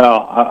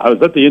 Well, I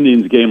was at the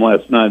Indians game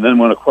last night and then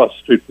went across the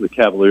street for the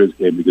Cavaliers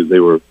game because they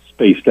were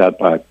spaced out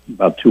by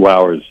about 2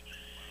 hours,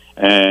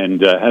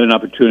 and had an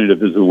opportunity to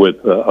visit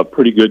with a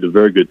pretty good to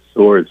very good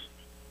source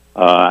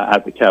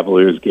at the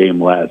Cavaliers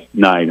game last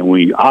night. And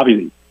we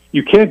obviously,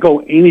 you can't go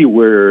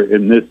anywhere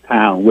in this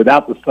town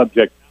without the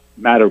subject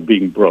matter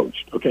being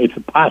broached. Okay, it's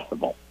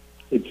impossible.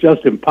 It's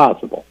just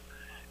impossible.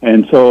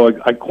 And so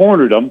I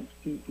cornered them,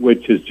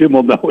 which, as Jim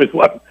will know, is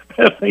one of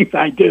the best things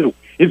I do,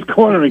 is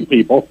cornering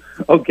people.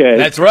 Okay.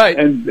 That's right.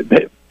 And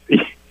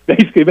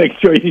basically make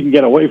sure you can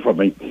get away from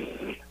me.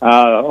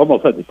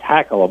 Almost had to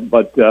tackle them,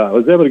 but I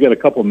was able to get a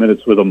couple of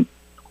minutes with them,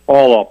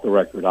 all off the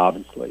record,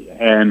 obviously.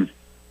 And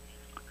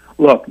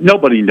look,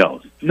 nobody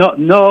knows.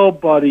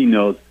 Nobody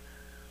knows.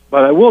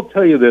 But I will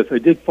tell you this. I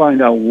did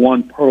find out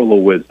one pearl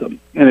of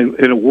wisdom, and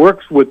it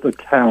works with the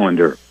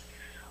calendar.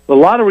 The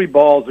lottery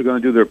balls are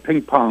going to do their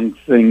ping-pong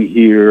thing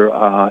here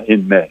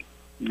in May.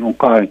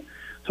 Okay?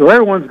 So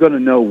everyone's going to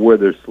know where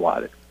they're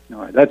slotted. All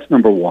right, that's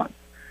number 1.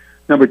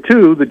 Number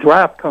 2, the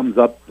draft comes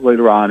up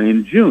later on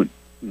in June.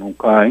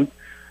 Okay?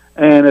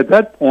 And at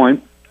that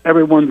point,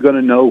 everyone's going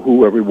to know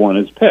who everyone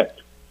has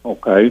picked.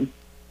 Okay?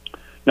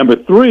 Number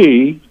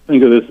 3,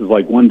 think of this as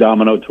like one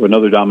domino to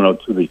another domino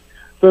to the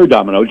third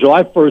domino.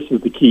 July 1st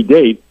is the key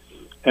date,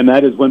 and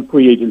that is when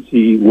free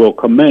agency will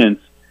commence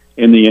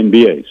in the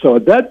NBA. So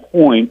at that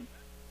point,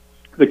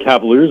 the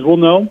Cavaliers will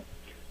know,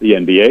 The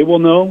NBA will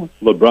know.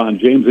 LeBron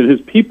James and his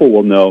people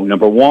will know,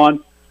 number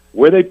one,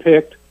 where they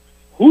picked,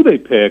 who they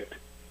picked,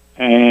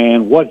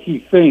 and what he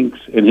thinks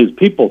and his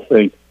people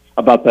think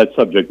about that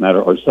subject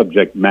matter or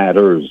subject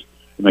matters,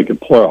 to make it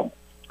plural.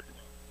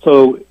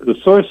 So the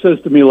source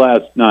says to me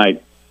last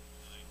night,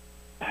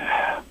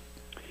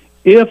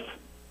 if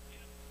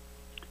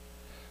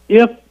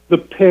the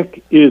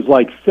pick is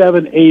like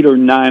 7, 8, or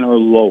 9 or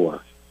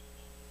lower,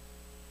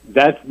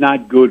 that's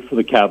not good for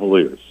the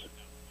Cavaliers,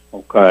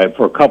 okay,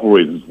 for a couple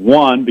reasons.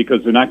 One,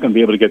 because they're not going to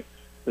be able to get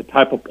the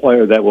type of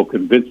player that will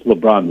convince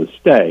LeBron to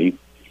stay.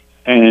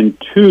 And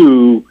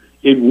two,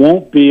 it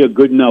won't be a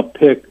good enough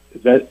pick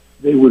that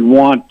they would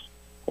want,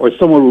 or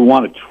someone would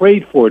want to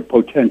trade for it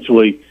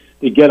potentially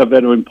to get a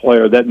veteran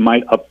player that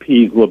might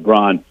appease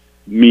LeBron,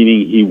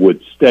 meaning he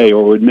would stay,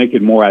 or would make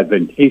it more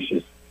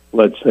advantageous,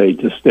 let's say,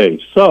 to stay.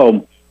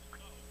 So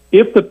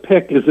if the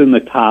pick is in the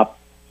top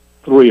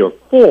 3 or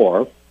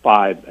 4,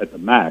 5 at the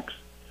max,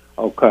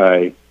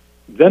 okay,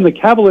 then the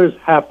Cavaliers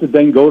have to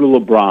then go to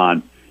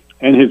LeBron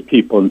and his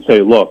people and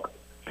say, look,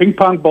 ping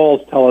pong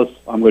balls tell us,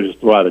 I'm going to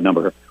just throw out a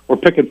number here, we're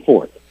picking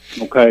 4th,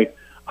 okay?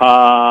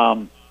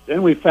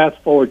 Then we fast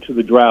forward to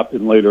the draft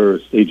in later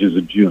stages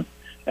of June,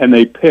 and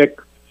they pick,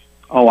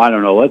 I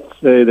don't know, let's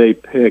say they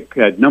pick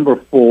at number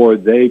 4,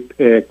 they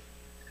pick,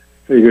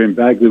 figuring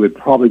Bagley would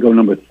probably go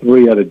number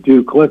 3 out of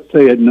Duke. Let's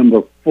say at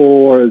number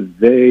 4,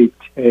 they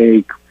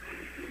take,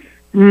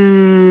 they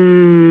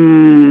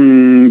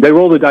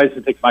roll the dice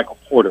and take Michael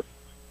Porter,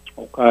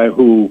 okay,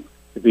 who,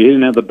 if he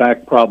didn't have the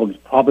back problems,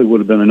 probably would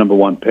have been a number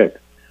 1 pick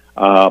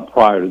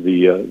prior to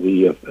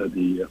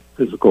the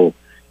physical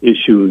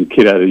issue, the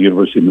kid out of the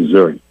University of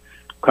Missouri.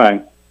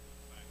 Okay.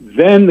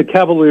 Then the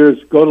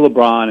Cavaliers go to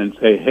LeBron and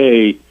say,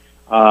 hey,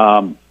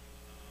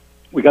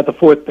 we got the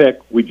 4th pick.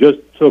 We just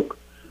took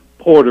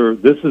Porter.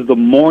 This is the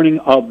morning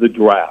of the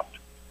draft.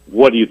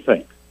 What do you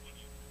think?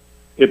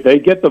 If they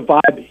get the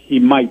vibe he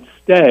might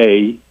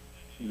stay,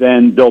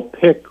 then they'll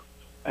pick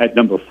at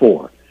number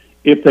 4.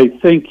 If they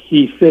think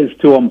he says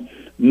to them,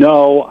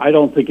 no, I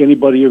don't think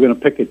anybody you're going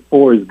to pick at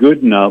 4 is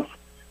good enough,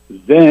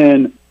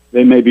 then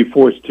they may be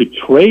forced to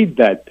trade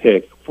that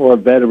pick for a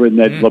veteran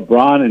that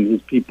LeBron and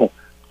his people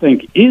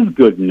think is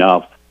good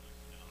enough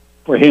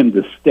for him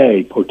to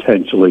stay,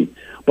 potentially.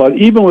 But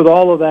even with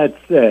all of that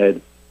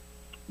said,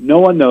 no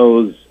one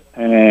knows,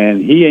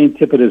 and he ain't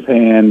tipping his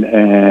hand,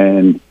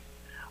 and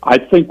I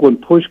think when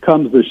push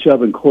comes to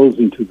shove and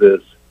closing to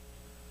this,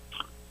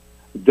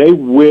 they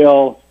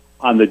will,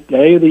 on the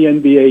day of the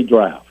NBA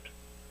draft,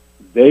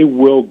 they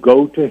will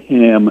go to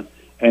him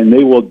and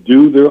they will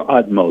do their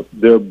utmost,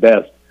 their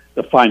best,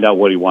 to find out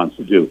what he wants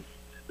to do.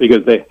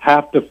 Because they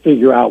have to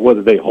figure out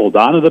whether they hold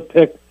on to the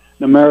pick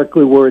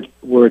numerically where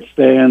it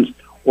stands,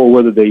 or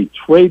whether they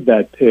trade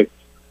that pick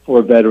for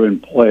a veteran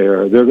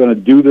player. They're going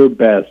to do their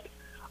best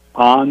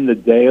on the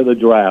day of the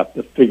draft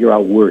to figure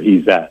out where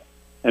he's at.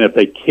 And if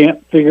they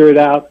can't figure it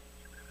out,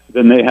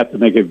 then they have to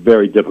make a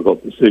very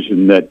difficult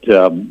decision that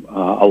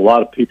a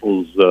lot of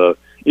people's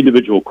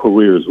individual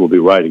careers will be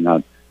riding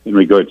on in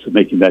regards to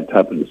making that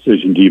type of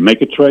decision. Do you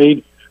make a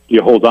trade? Do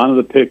you hold on to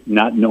the pick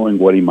not knowing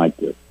what he might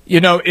do?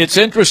 You know, it's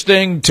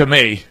interesting to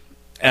me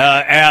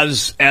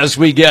as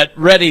we get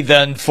ready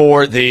then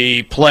for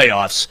the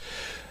playoffs.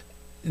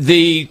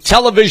 The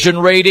television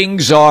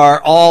ratings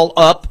are all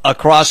up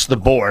across the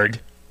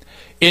board.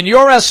 In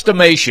your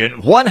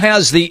estimation, what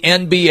has the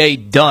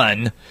NBA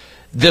done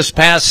this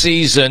past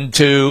season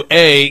to,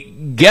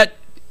 get,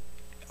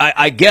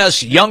 I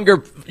guess,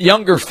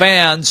 younger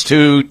fans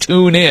to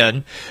tune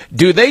in?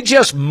 Do they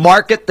just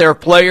market their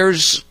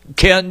players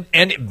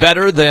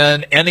better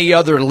than any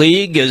other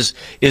league? Is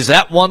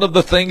that one of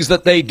the things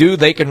that they do?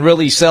 They can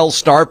really sell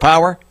star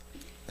power?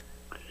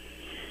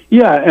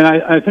 Yeah, and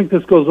I think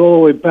this goes all the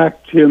way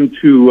back, Tim,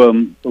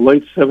 to the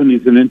late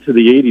 70s and into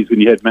the 80s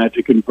when you had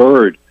Magic and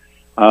Bird.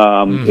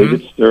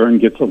 David Stern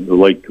gets, the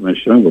late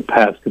commissioner, the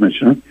past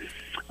commissioner,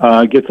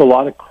 gets a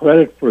lot of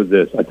credit for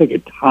this. I think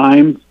at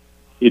times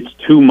it's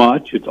too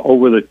much. It's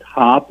over the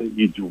top.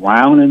 You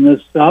drown in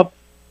this stuff.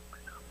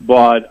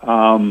 But,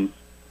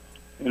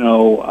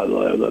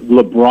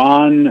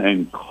 LeBron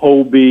and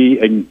Kobe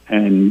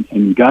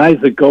and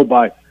guys that go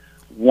by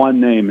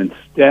one name, and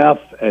Steph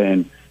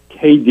and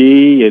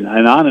KD and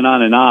on and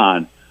on and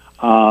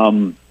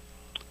on,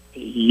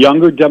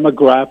 younger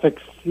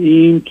demographics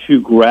seem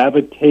to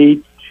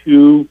gravitate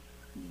to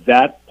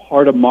that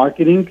part of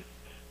marketing,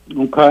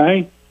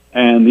 okay?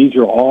 And these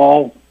are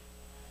all,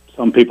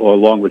 some people are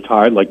long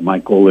retired, like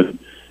Michael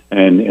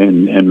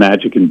and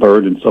Magic and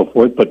Bird and so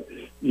forth, but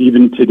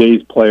even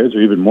today's players,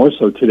 or even more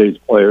so today's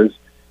players,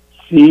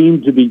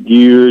 seem to be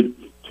geared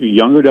to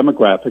younger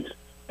demographics.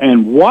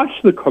 And watch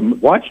the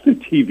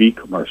TV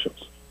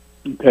commercials,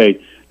 okay,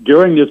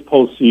 during this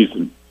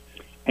postseason,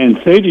 and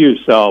say to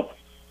yourself,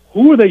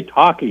 who are they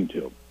talking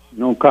to,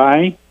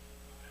 okay?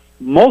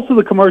 Most of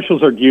the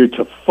commercials are geared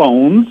to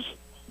phones,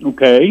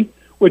 okay,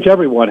 which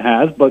everyone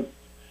has, but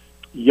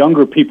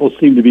younger people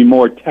seem to be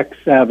more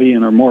tech-savvy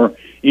and are more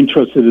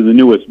interested in the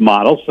newest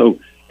model. So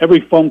every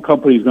phone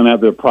company is going to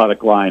have their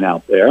product line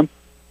out there,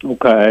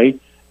 okay?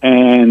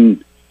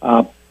 and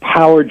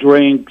power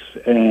drinks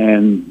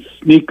and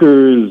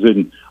sneakers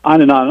and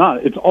on and on and on.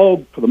 It's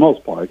all, for the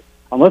most part,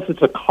 unless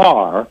it's a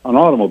car, an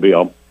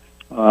automobile,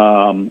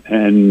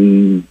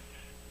 and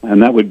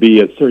that would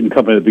be a certain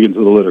company that begins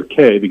with the letter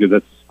K, because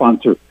that's a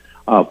sponsor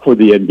for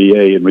the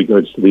NBA in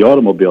regards to the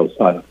automobile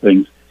side of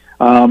things.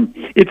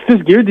 It's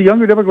just geared to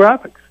younger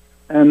demographics.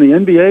 And the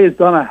NBA has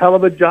done a hell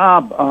of a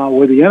job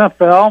where the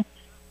NFL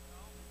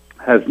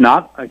has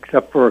not,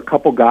 except for a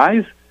couple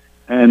guys.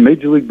 And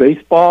Major League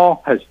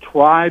Baseball has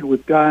tried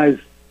with guys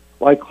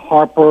like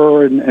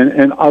Harper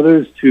and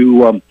others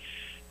to,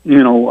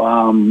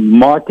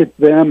 market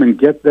them and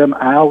get them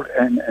out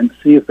and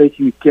see if they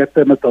can get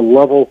them at the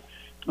level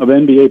of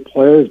NBA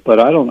players. But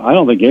I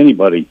don't think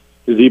anybody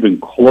is even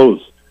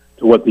close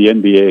to what the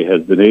NBA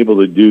has been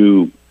able to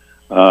do.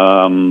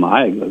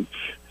 80s,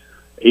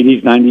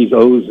 90s,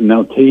 O's, and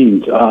now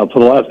teens. For the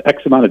last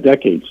X amount of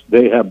decades,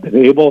 they have been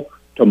able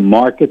to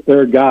market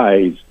their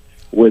guys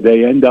where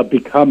they end up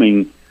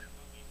becoming,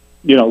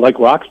 like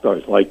rock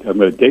stars. Like, I'm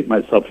going to date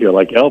myself here,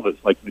 like Elvis,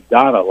 like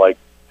Madonna, like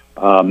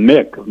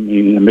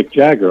Mick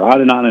Jagger,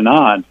 on and on and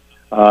on,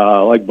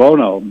 like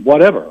Bono,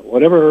 whatever,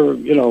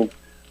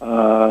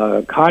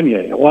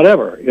 Kanye,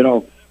 whatever,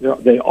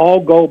 they all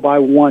go by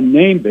one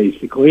name,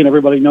 basically, and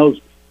everybody knows,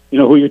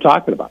 who you're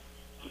talking about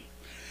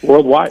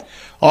worldwide.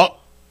 Oh.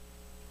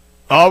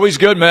 Always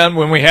good, man,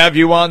 when we have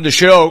you on the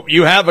show.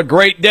 You have a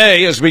great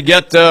day as we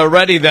get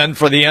ready then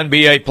for the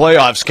NBA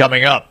playoffs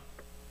coming up.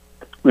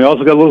 We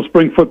also got a little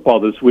spring football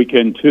this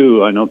weekend,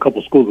 too. I know a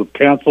couple schools have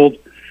canceled,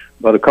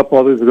 but a couple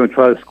others are going to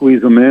try to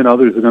squeeze them in.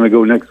 Others are going to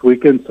go next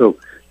weekend. So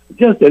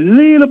just a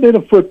little bit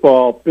of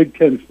football, Big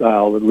Ten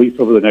style, at least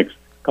over the next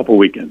couple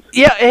weekends.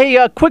 Yeah,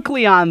 hey,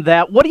 quickly on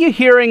that, what are you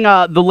hearing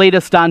the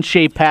latest on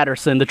Shea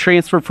Patterson, the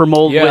transfer from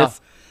Ole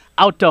Miss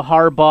out to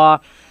Harbaugh?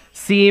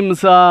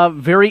 Seems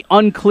very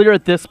unclear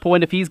at this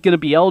point if he's going to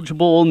be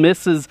eligible. Ole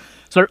Miss is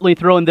certainly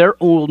throwing their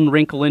own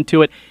wrinkle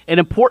into it. An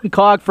important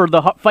cog for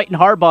the fighting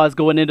Harbaughs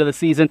going into the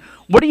season.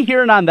 What are you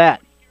hearing on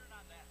that?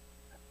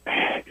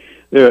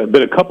 There have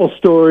been a couple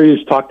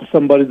stories. Talked to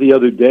somebody the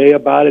other day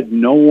about it.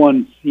 No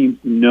one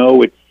seems to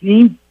know. It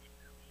seems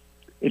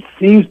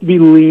to be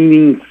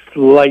leaning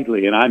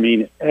slightly, and I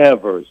mean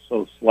ever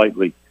so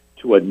slightly,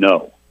 to a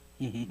no.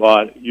 Mm-hmm.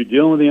 But you're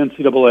dealing with the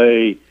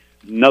NCAA.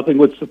 Nothing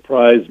would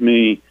surprise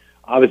me.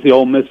 Obviously,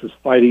 Ole Miss is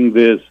fighting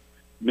this.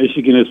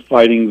 Michigan is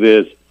fighting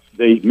this.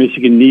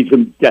 Michigan needs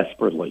him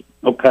desperately.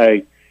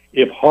 Okay,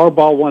 if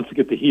Harbaugh wants to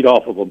get the heat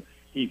off of him,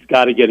 he's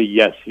got to get a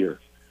yes here,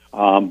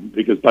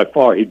 because by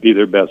far he'd be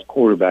their best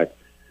quarterback.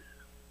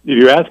 If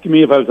you're asking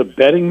me if I was a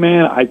betting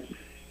man,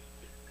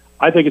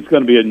 I think it's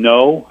going to be a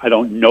no. I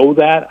don't know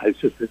that.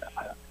 It's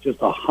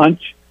just a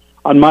hunch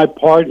on my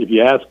part. If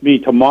you ask me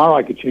tomorrow,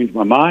 I could change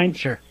my mind.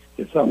 Sure.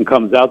 If something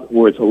comes out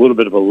where it's a little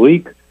bit of a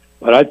leak.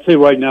 But I'd say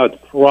right now it's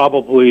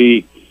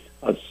probably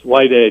a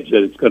slight edge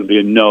that it's going to be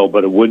a no,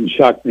 but it wouldn't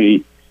shock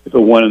me if it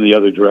went in the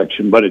other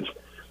direction. But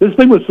this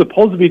thing was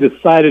supposed to be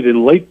decided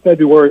in late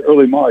February,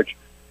 early March.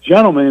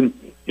 Gentlemen,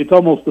 it's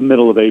almost the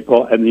middle of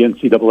April, and the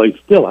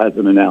NCAA still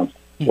hasn't announced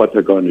what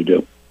they're going to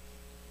do.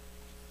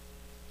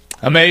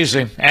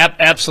 Amazing.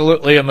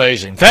 Absolutely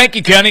amazing. Thank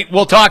you, Kenny.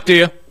 We'll talk to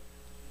you.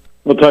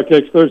 We'll talk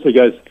next Thursday,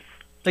 guys.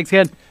 Thanks,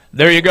 Ken.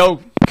 There you go.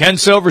 Ken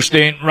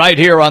Silverstein, right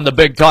here on the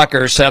Big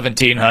Talker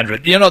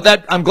 1700.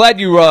 I'm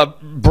glad you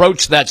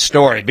broached that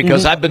story,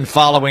 because I've been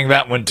following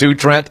that one too,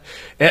 Trent.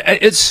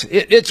 It's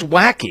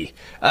wacky.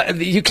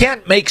 You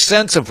can't make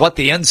sense of what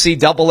the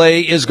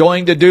NCAA is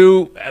going to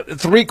do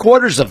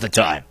 3/4 of the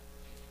time.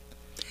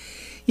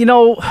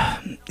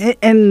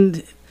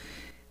 And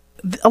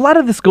a lot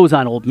of this goes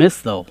on Ole Miss,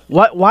 though.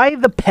 Why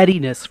the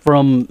pettiness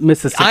from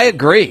Mississippi? I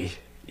agree.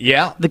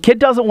 Yeah. The kid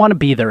doesn't want to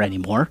be there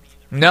anymore.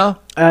 No.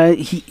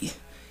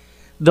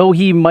 Though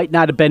he might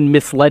not have been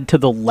misled to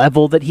the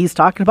level that he's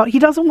talking about, he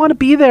doesn't want to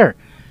be there.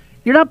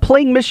 You're not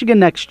playing Michigan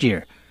next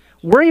year.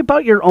 Worry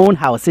about your own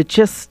house. It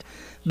just,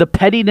 the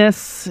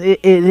pettiness,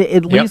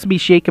 it leaves me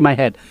shaking my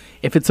head.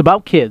 If it's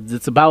about kids,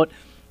 it's about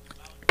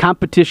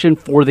competition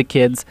for the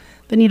kids,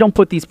 then you don't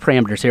put these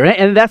parameters here.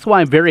 And that's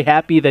why I'm very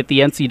happy that the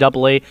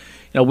NCAA,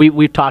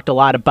 we've talked a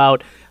lot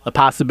about the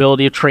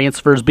possibility of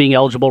transfers being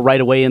eligible right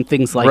away and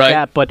things like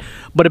that. But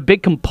a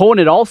big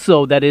component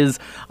also that is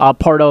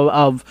part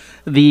of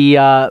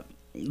the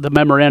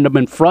memorandum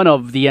in front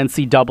of the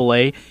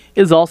NCAA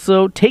is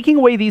also taking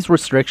away these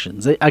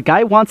restrictions. A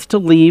guy wants to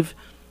leave,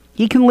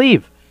 he can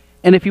leave.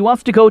 And if he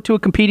wants to go to a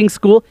competing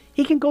school,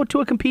 he can go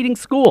to a competing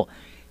school.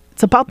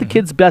 It's about the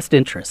kid's best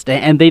interest.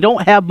 And they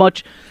don't have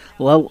much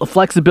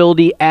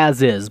flexibility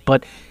as is.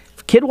 But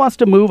if a kid wants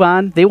to move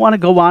on, they want to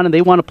go on and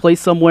they want to play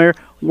somewhere,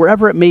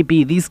 wherever it may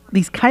be, these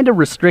kind of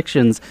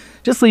restrictions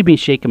just leave me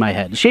shaking my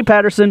head. Shea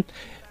Patterson,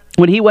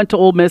 when he went to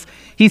Ole Miss,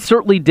 he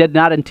certainly did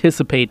not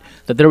anticipate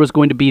that there was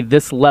going to be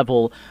this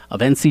level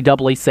of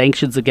NCAA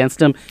sanctions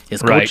against him.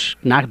 His coach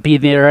not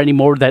being there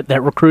anymore,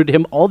 that recruited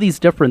him, all these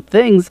different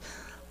things.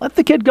 Let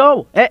the kid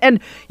go.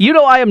 And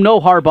I am no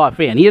Harbaugh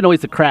fan. He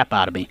annoys the crap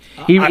out of me.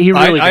 He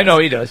really does. I know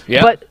he does,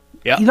 yeah.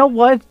 Yep. You know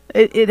what?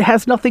 It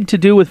has nothing to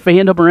do with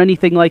fandom or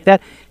anything like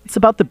that. It's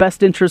about the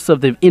best interests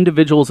of the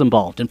individuals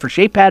involved. And for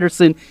Shea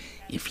Patterson,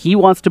 if he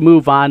wants to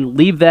move on,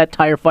 leave that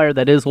tire fire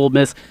that is Ole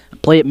Miss,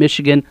 and play at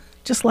Michigan,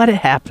 just let it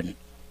happen.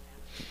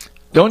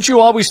 Don't you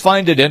always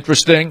find it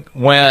interesting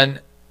when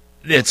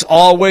it's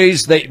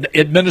always the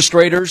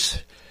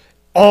administrators?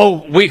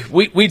 Oh,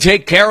 we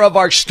take care of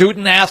our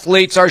student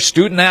athletes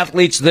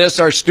this,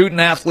 our student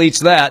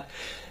athletes that,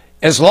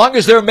 as long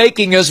as they're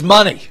making us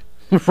money.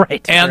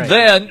 Right. And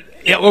then,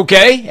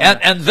 okay,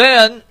 and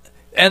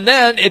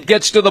then it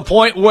gets to the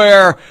point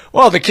where,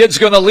 well, the kid's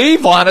going to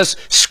leave on us.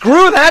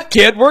 Screw that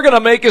kid. We're going to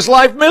make his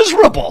life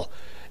miserable.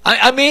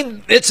 I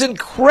mean, it's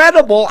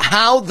incredible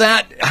how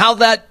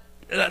that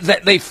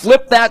they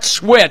flip that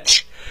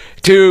switch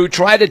to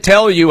try to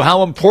tell you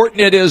how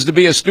important it is to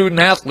be a student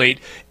athlete.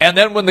 And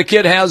then when the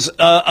kid has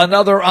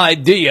another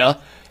idea,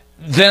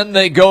 then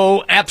they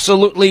go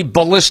absolutely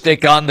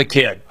ballistic on the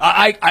kid.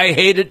 I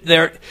hate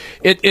it.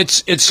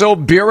 It's so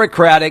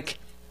bureaucratic,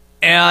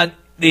 and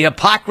the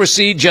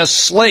hypocrisy just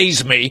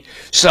slays me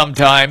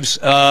sometimes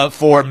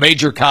for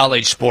major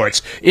college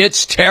sports.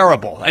 It's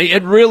terrible.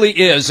 It really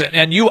is,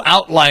 and you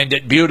outlined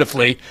it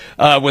beautifully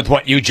with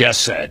what you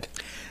just said.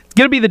 It's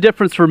going to be the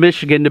difference for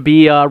Michigan to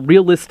be a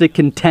realistic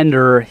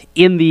contender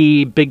in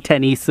the Big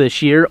Ten East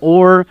this year,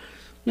 or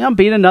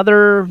being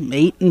another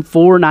 8-4,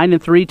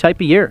 9-3 type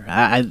of year.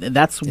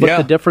 That's what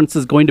the difference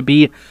is going to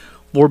be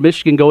for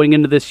Michigan going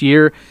into this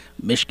year.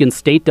 Michigan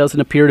State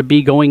doesn't appear to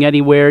be going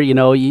anywhere.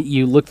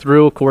 You look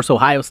through, of course,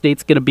 Ohio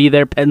State's going to be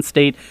there. Penn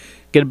State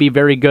going to be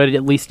very good,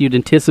 at least you'd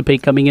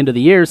anticipate coming into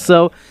the year.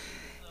 So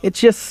it's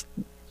just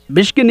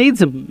Michigan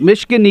needs him.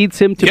 Michigan needs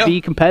him to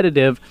be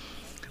competitive.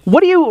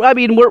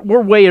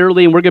 We're way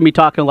early, and we're going to be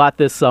talking a lot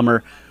this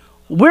summer.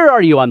 Where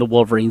are you on the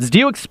Wolverines? Do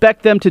you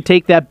expect them to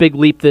take that big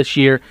leap this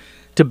year,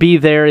 to be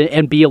there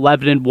and be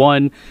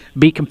 11-1,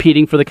 be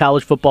competing for the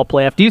college football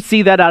playoff? Do you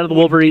see that out of the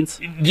Wolverines?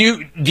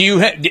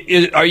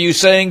 Are you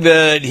saying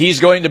that he's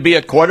going to be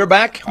a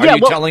quarterback? Are you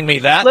telling me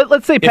that?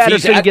 Let's say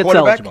Patterson gets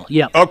eligible.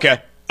 Yeah.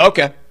 Okay.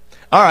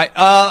 All right.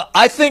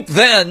 I think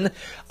then,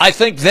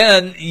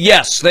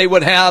 yes, they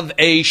would have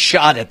a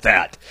shot at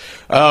that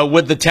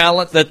with the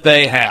talent that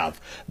they have.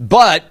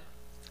 But,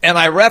 and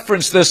I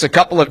referenced this a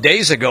couple of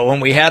days ago when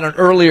we had an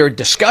earlier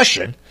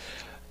discussion,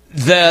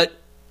 that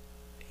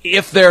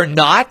if they're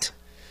not,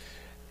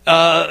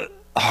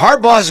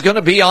 Harbaugh's going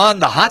to be on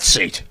the hot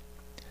seat.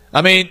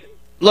 I mean,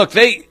 look,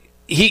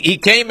 he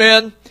came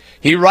in,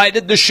 he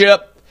righted the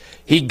ship,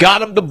 he got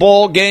them to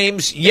bowl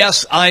games.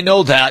 Yes, I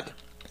know that.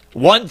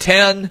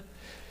 110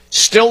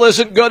 still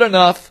isn't good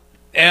enough,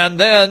 and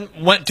then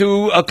went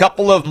to a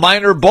couple of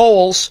minor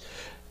bowls,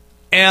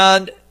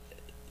 and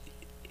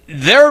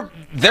they're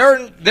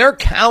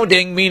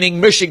counting, meaning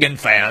Michigan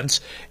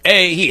fans.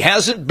 He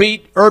hasn't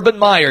beat Urban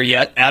Meyer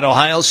yet at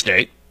Ohio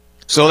State,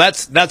 so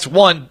that's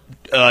one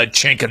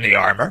chink in the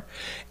armor,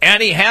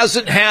 and he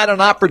hasn't had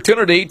an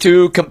opportunity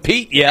to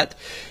compete yet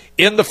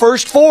in the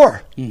first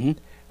four. Mm-hmm.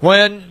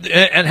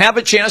 And have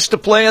a chance to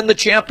play in the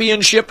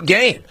championship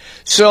game.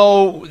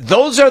 So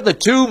those are the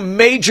two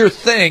major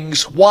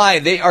things why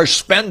they are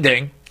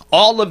spending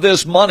all of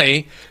this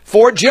money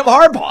for Jim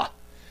Harbaugh.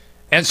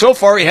 And so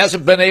far, he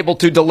hasn't been able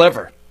to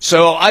deliver.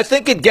 So I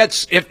think it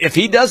gets, if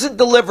he doesn't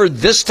deliver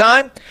this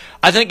time,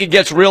 I think it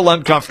gets real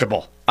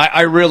uncomfortable.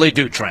 I really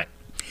do, Trent.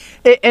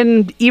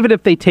 And even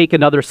if they take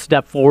another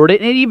step forward,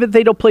 and even if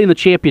they don't play in the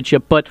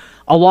championship, but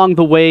along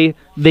the way,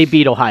 they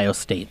beat Ohio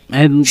State.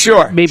 And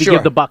maybe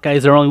give the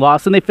Buckeyes their only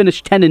loss, and they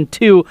finished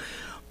 10-2.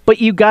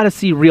 But you got to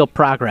see real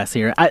progress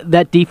here.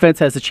 That defense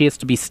has a chance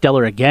to be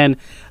stellar again.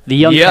 The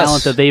young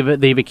talent that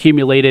they've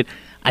accumulated,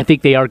 I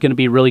think they are going to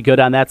be really good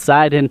on that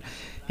side. And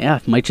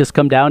it might just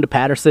come down to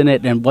Patterson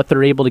and what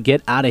they're able to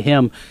get out of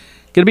him.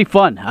 Going to be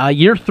fun.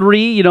 Year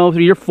 3,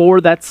 year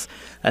 4, that's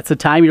the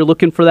time you're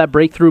looking for that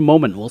breakthrough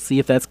moment. We'll see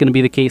if that's going to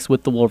be the case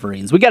with the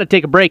Wolverines. We got to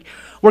take a break.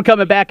 We're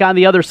coming back on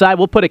the other side.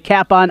 We'll put a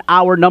cap on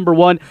hour number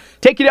 1.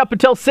 Take it up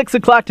until 6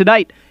 o'clock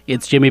tonight.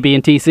 It's Jimmy B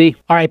and TC.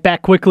 All right,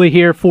 back quickly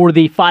here for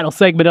the final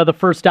segment of the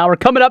first hour.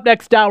 Coming up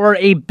next hour,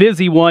 a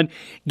busy one.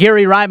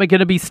 Gary Ryman going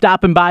to be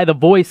stopping by, the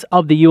voice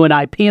of the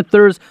UNI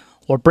Panthers.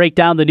 We'll break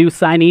down the new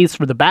signees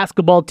for the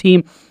basketball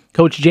team.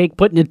 Coach Jake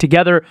putting it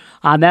together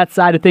on that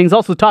side of things.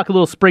 Also talk a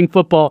little spring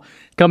football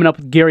coming up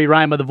with Gary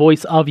Ryma, the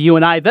voice of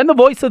UNI. Then the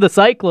voice of the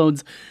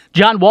Cyclones,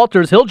 John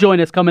Walters. He'll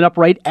join us coming up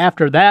right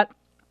after that.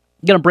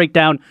 Going to break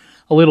down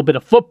a little bit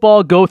of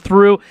football, go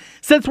through.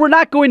 Since we're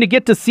not going to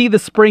get to see the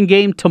spring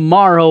game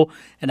tomorrow,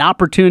 an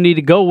opportunity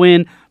to go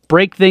in,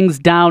 break things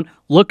down,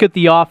 look at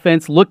the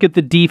offense, look at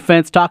the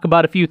defense, talk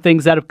about a few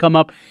things that have come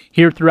up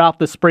here throughout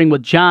the spring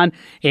with John,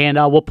 and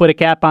we'll put a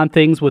cap on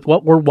things with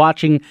what we're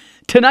watching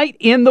tonight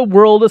in the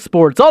world of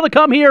sports. All to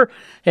come here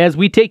as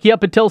we take you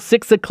up until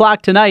 6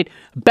 o'clock tonight.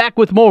 Back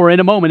with more in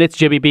a moment. It's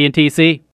Jimmy B and TC.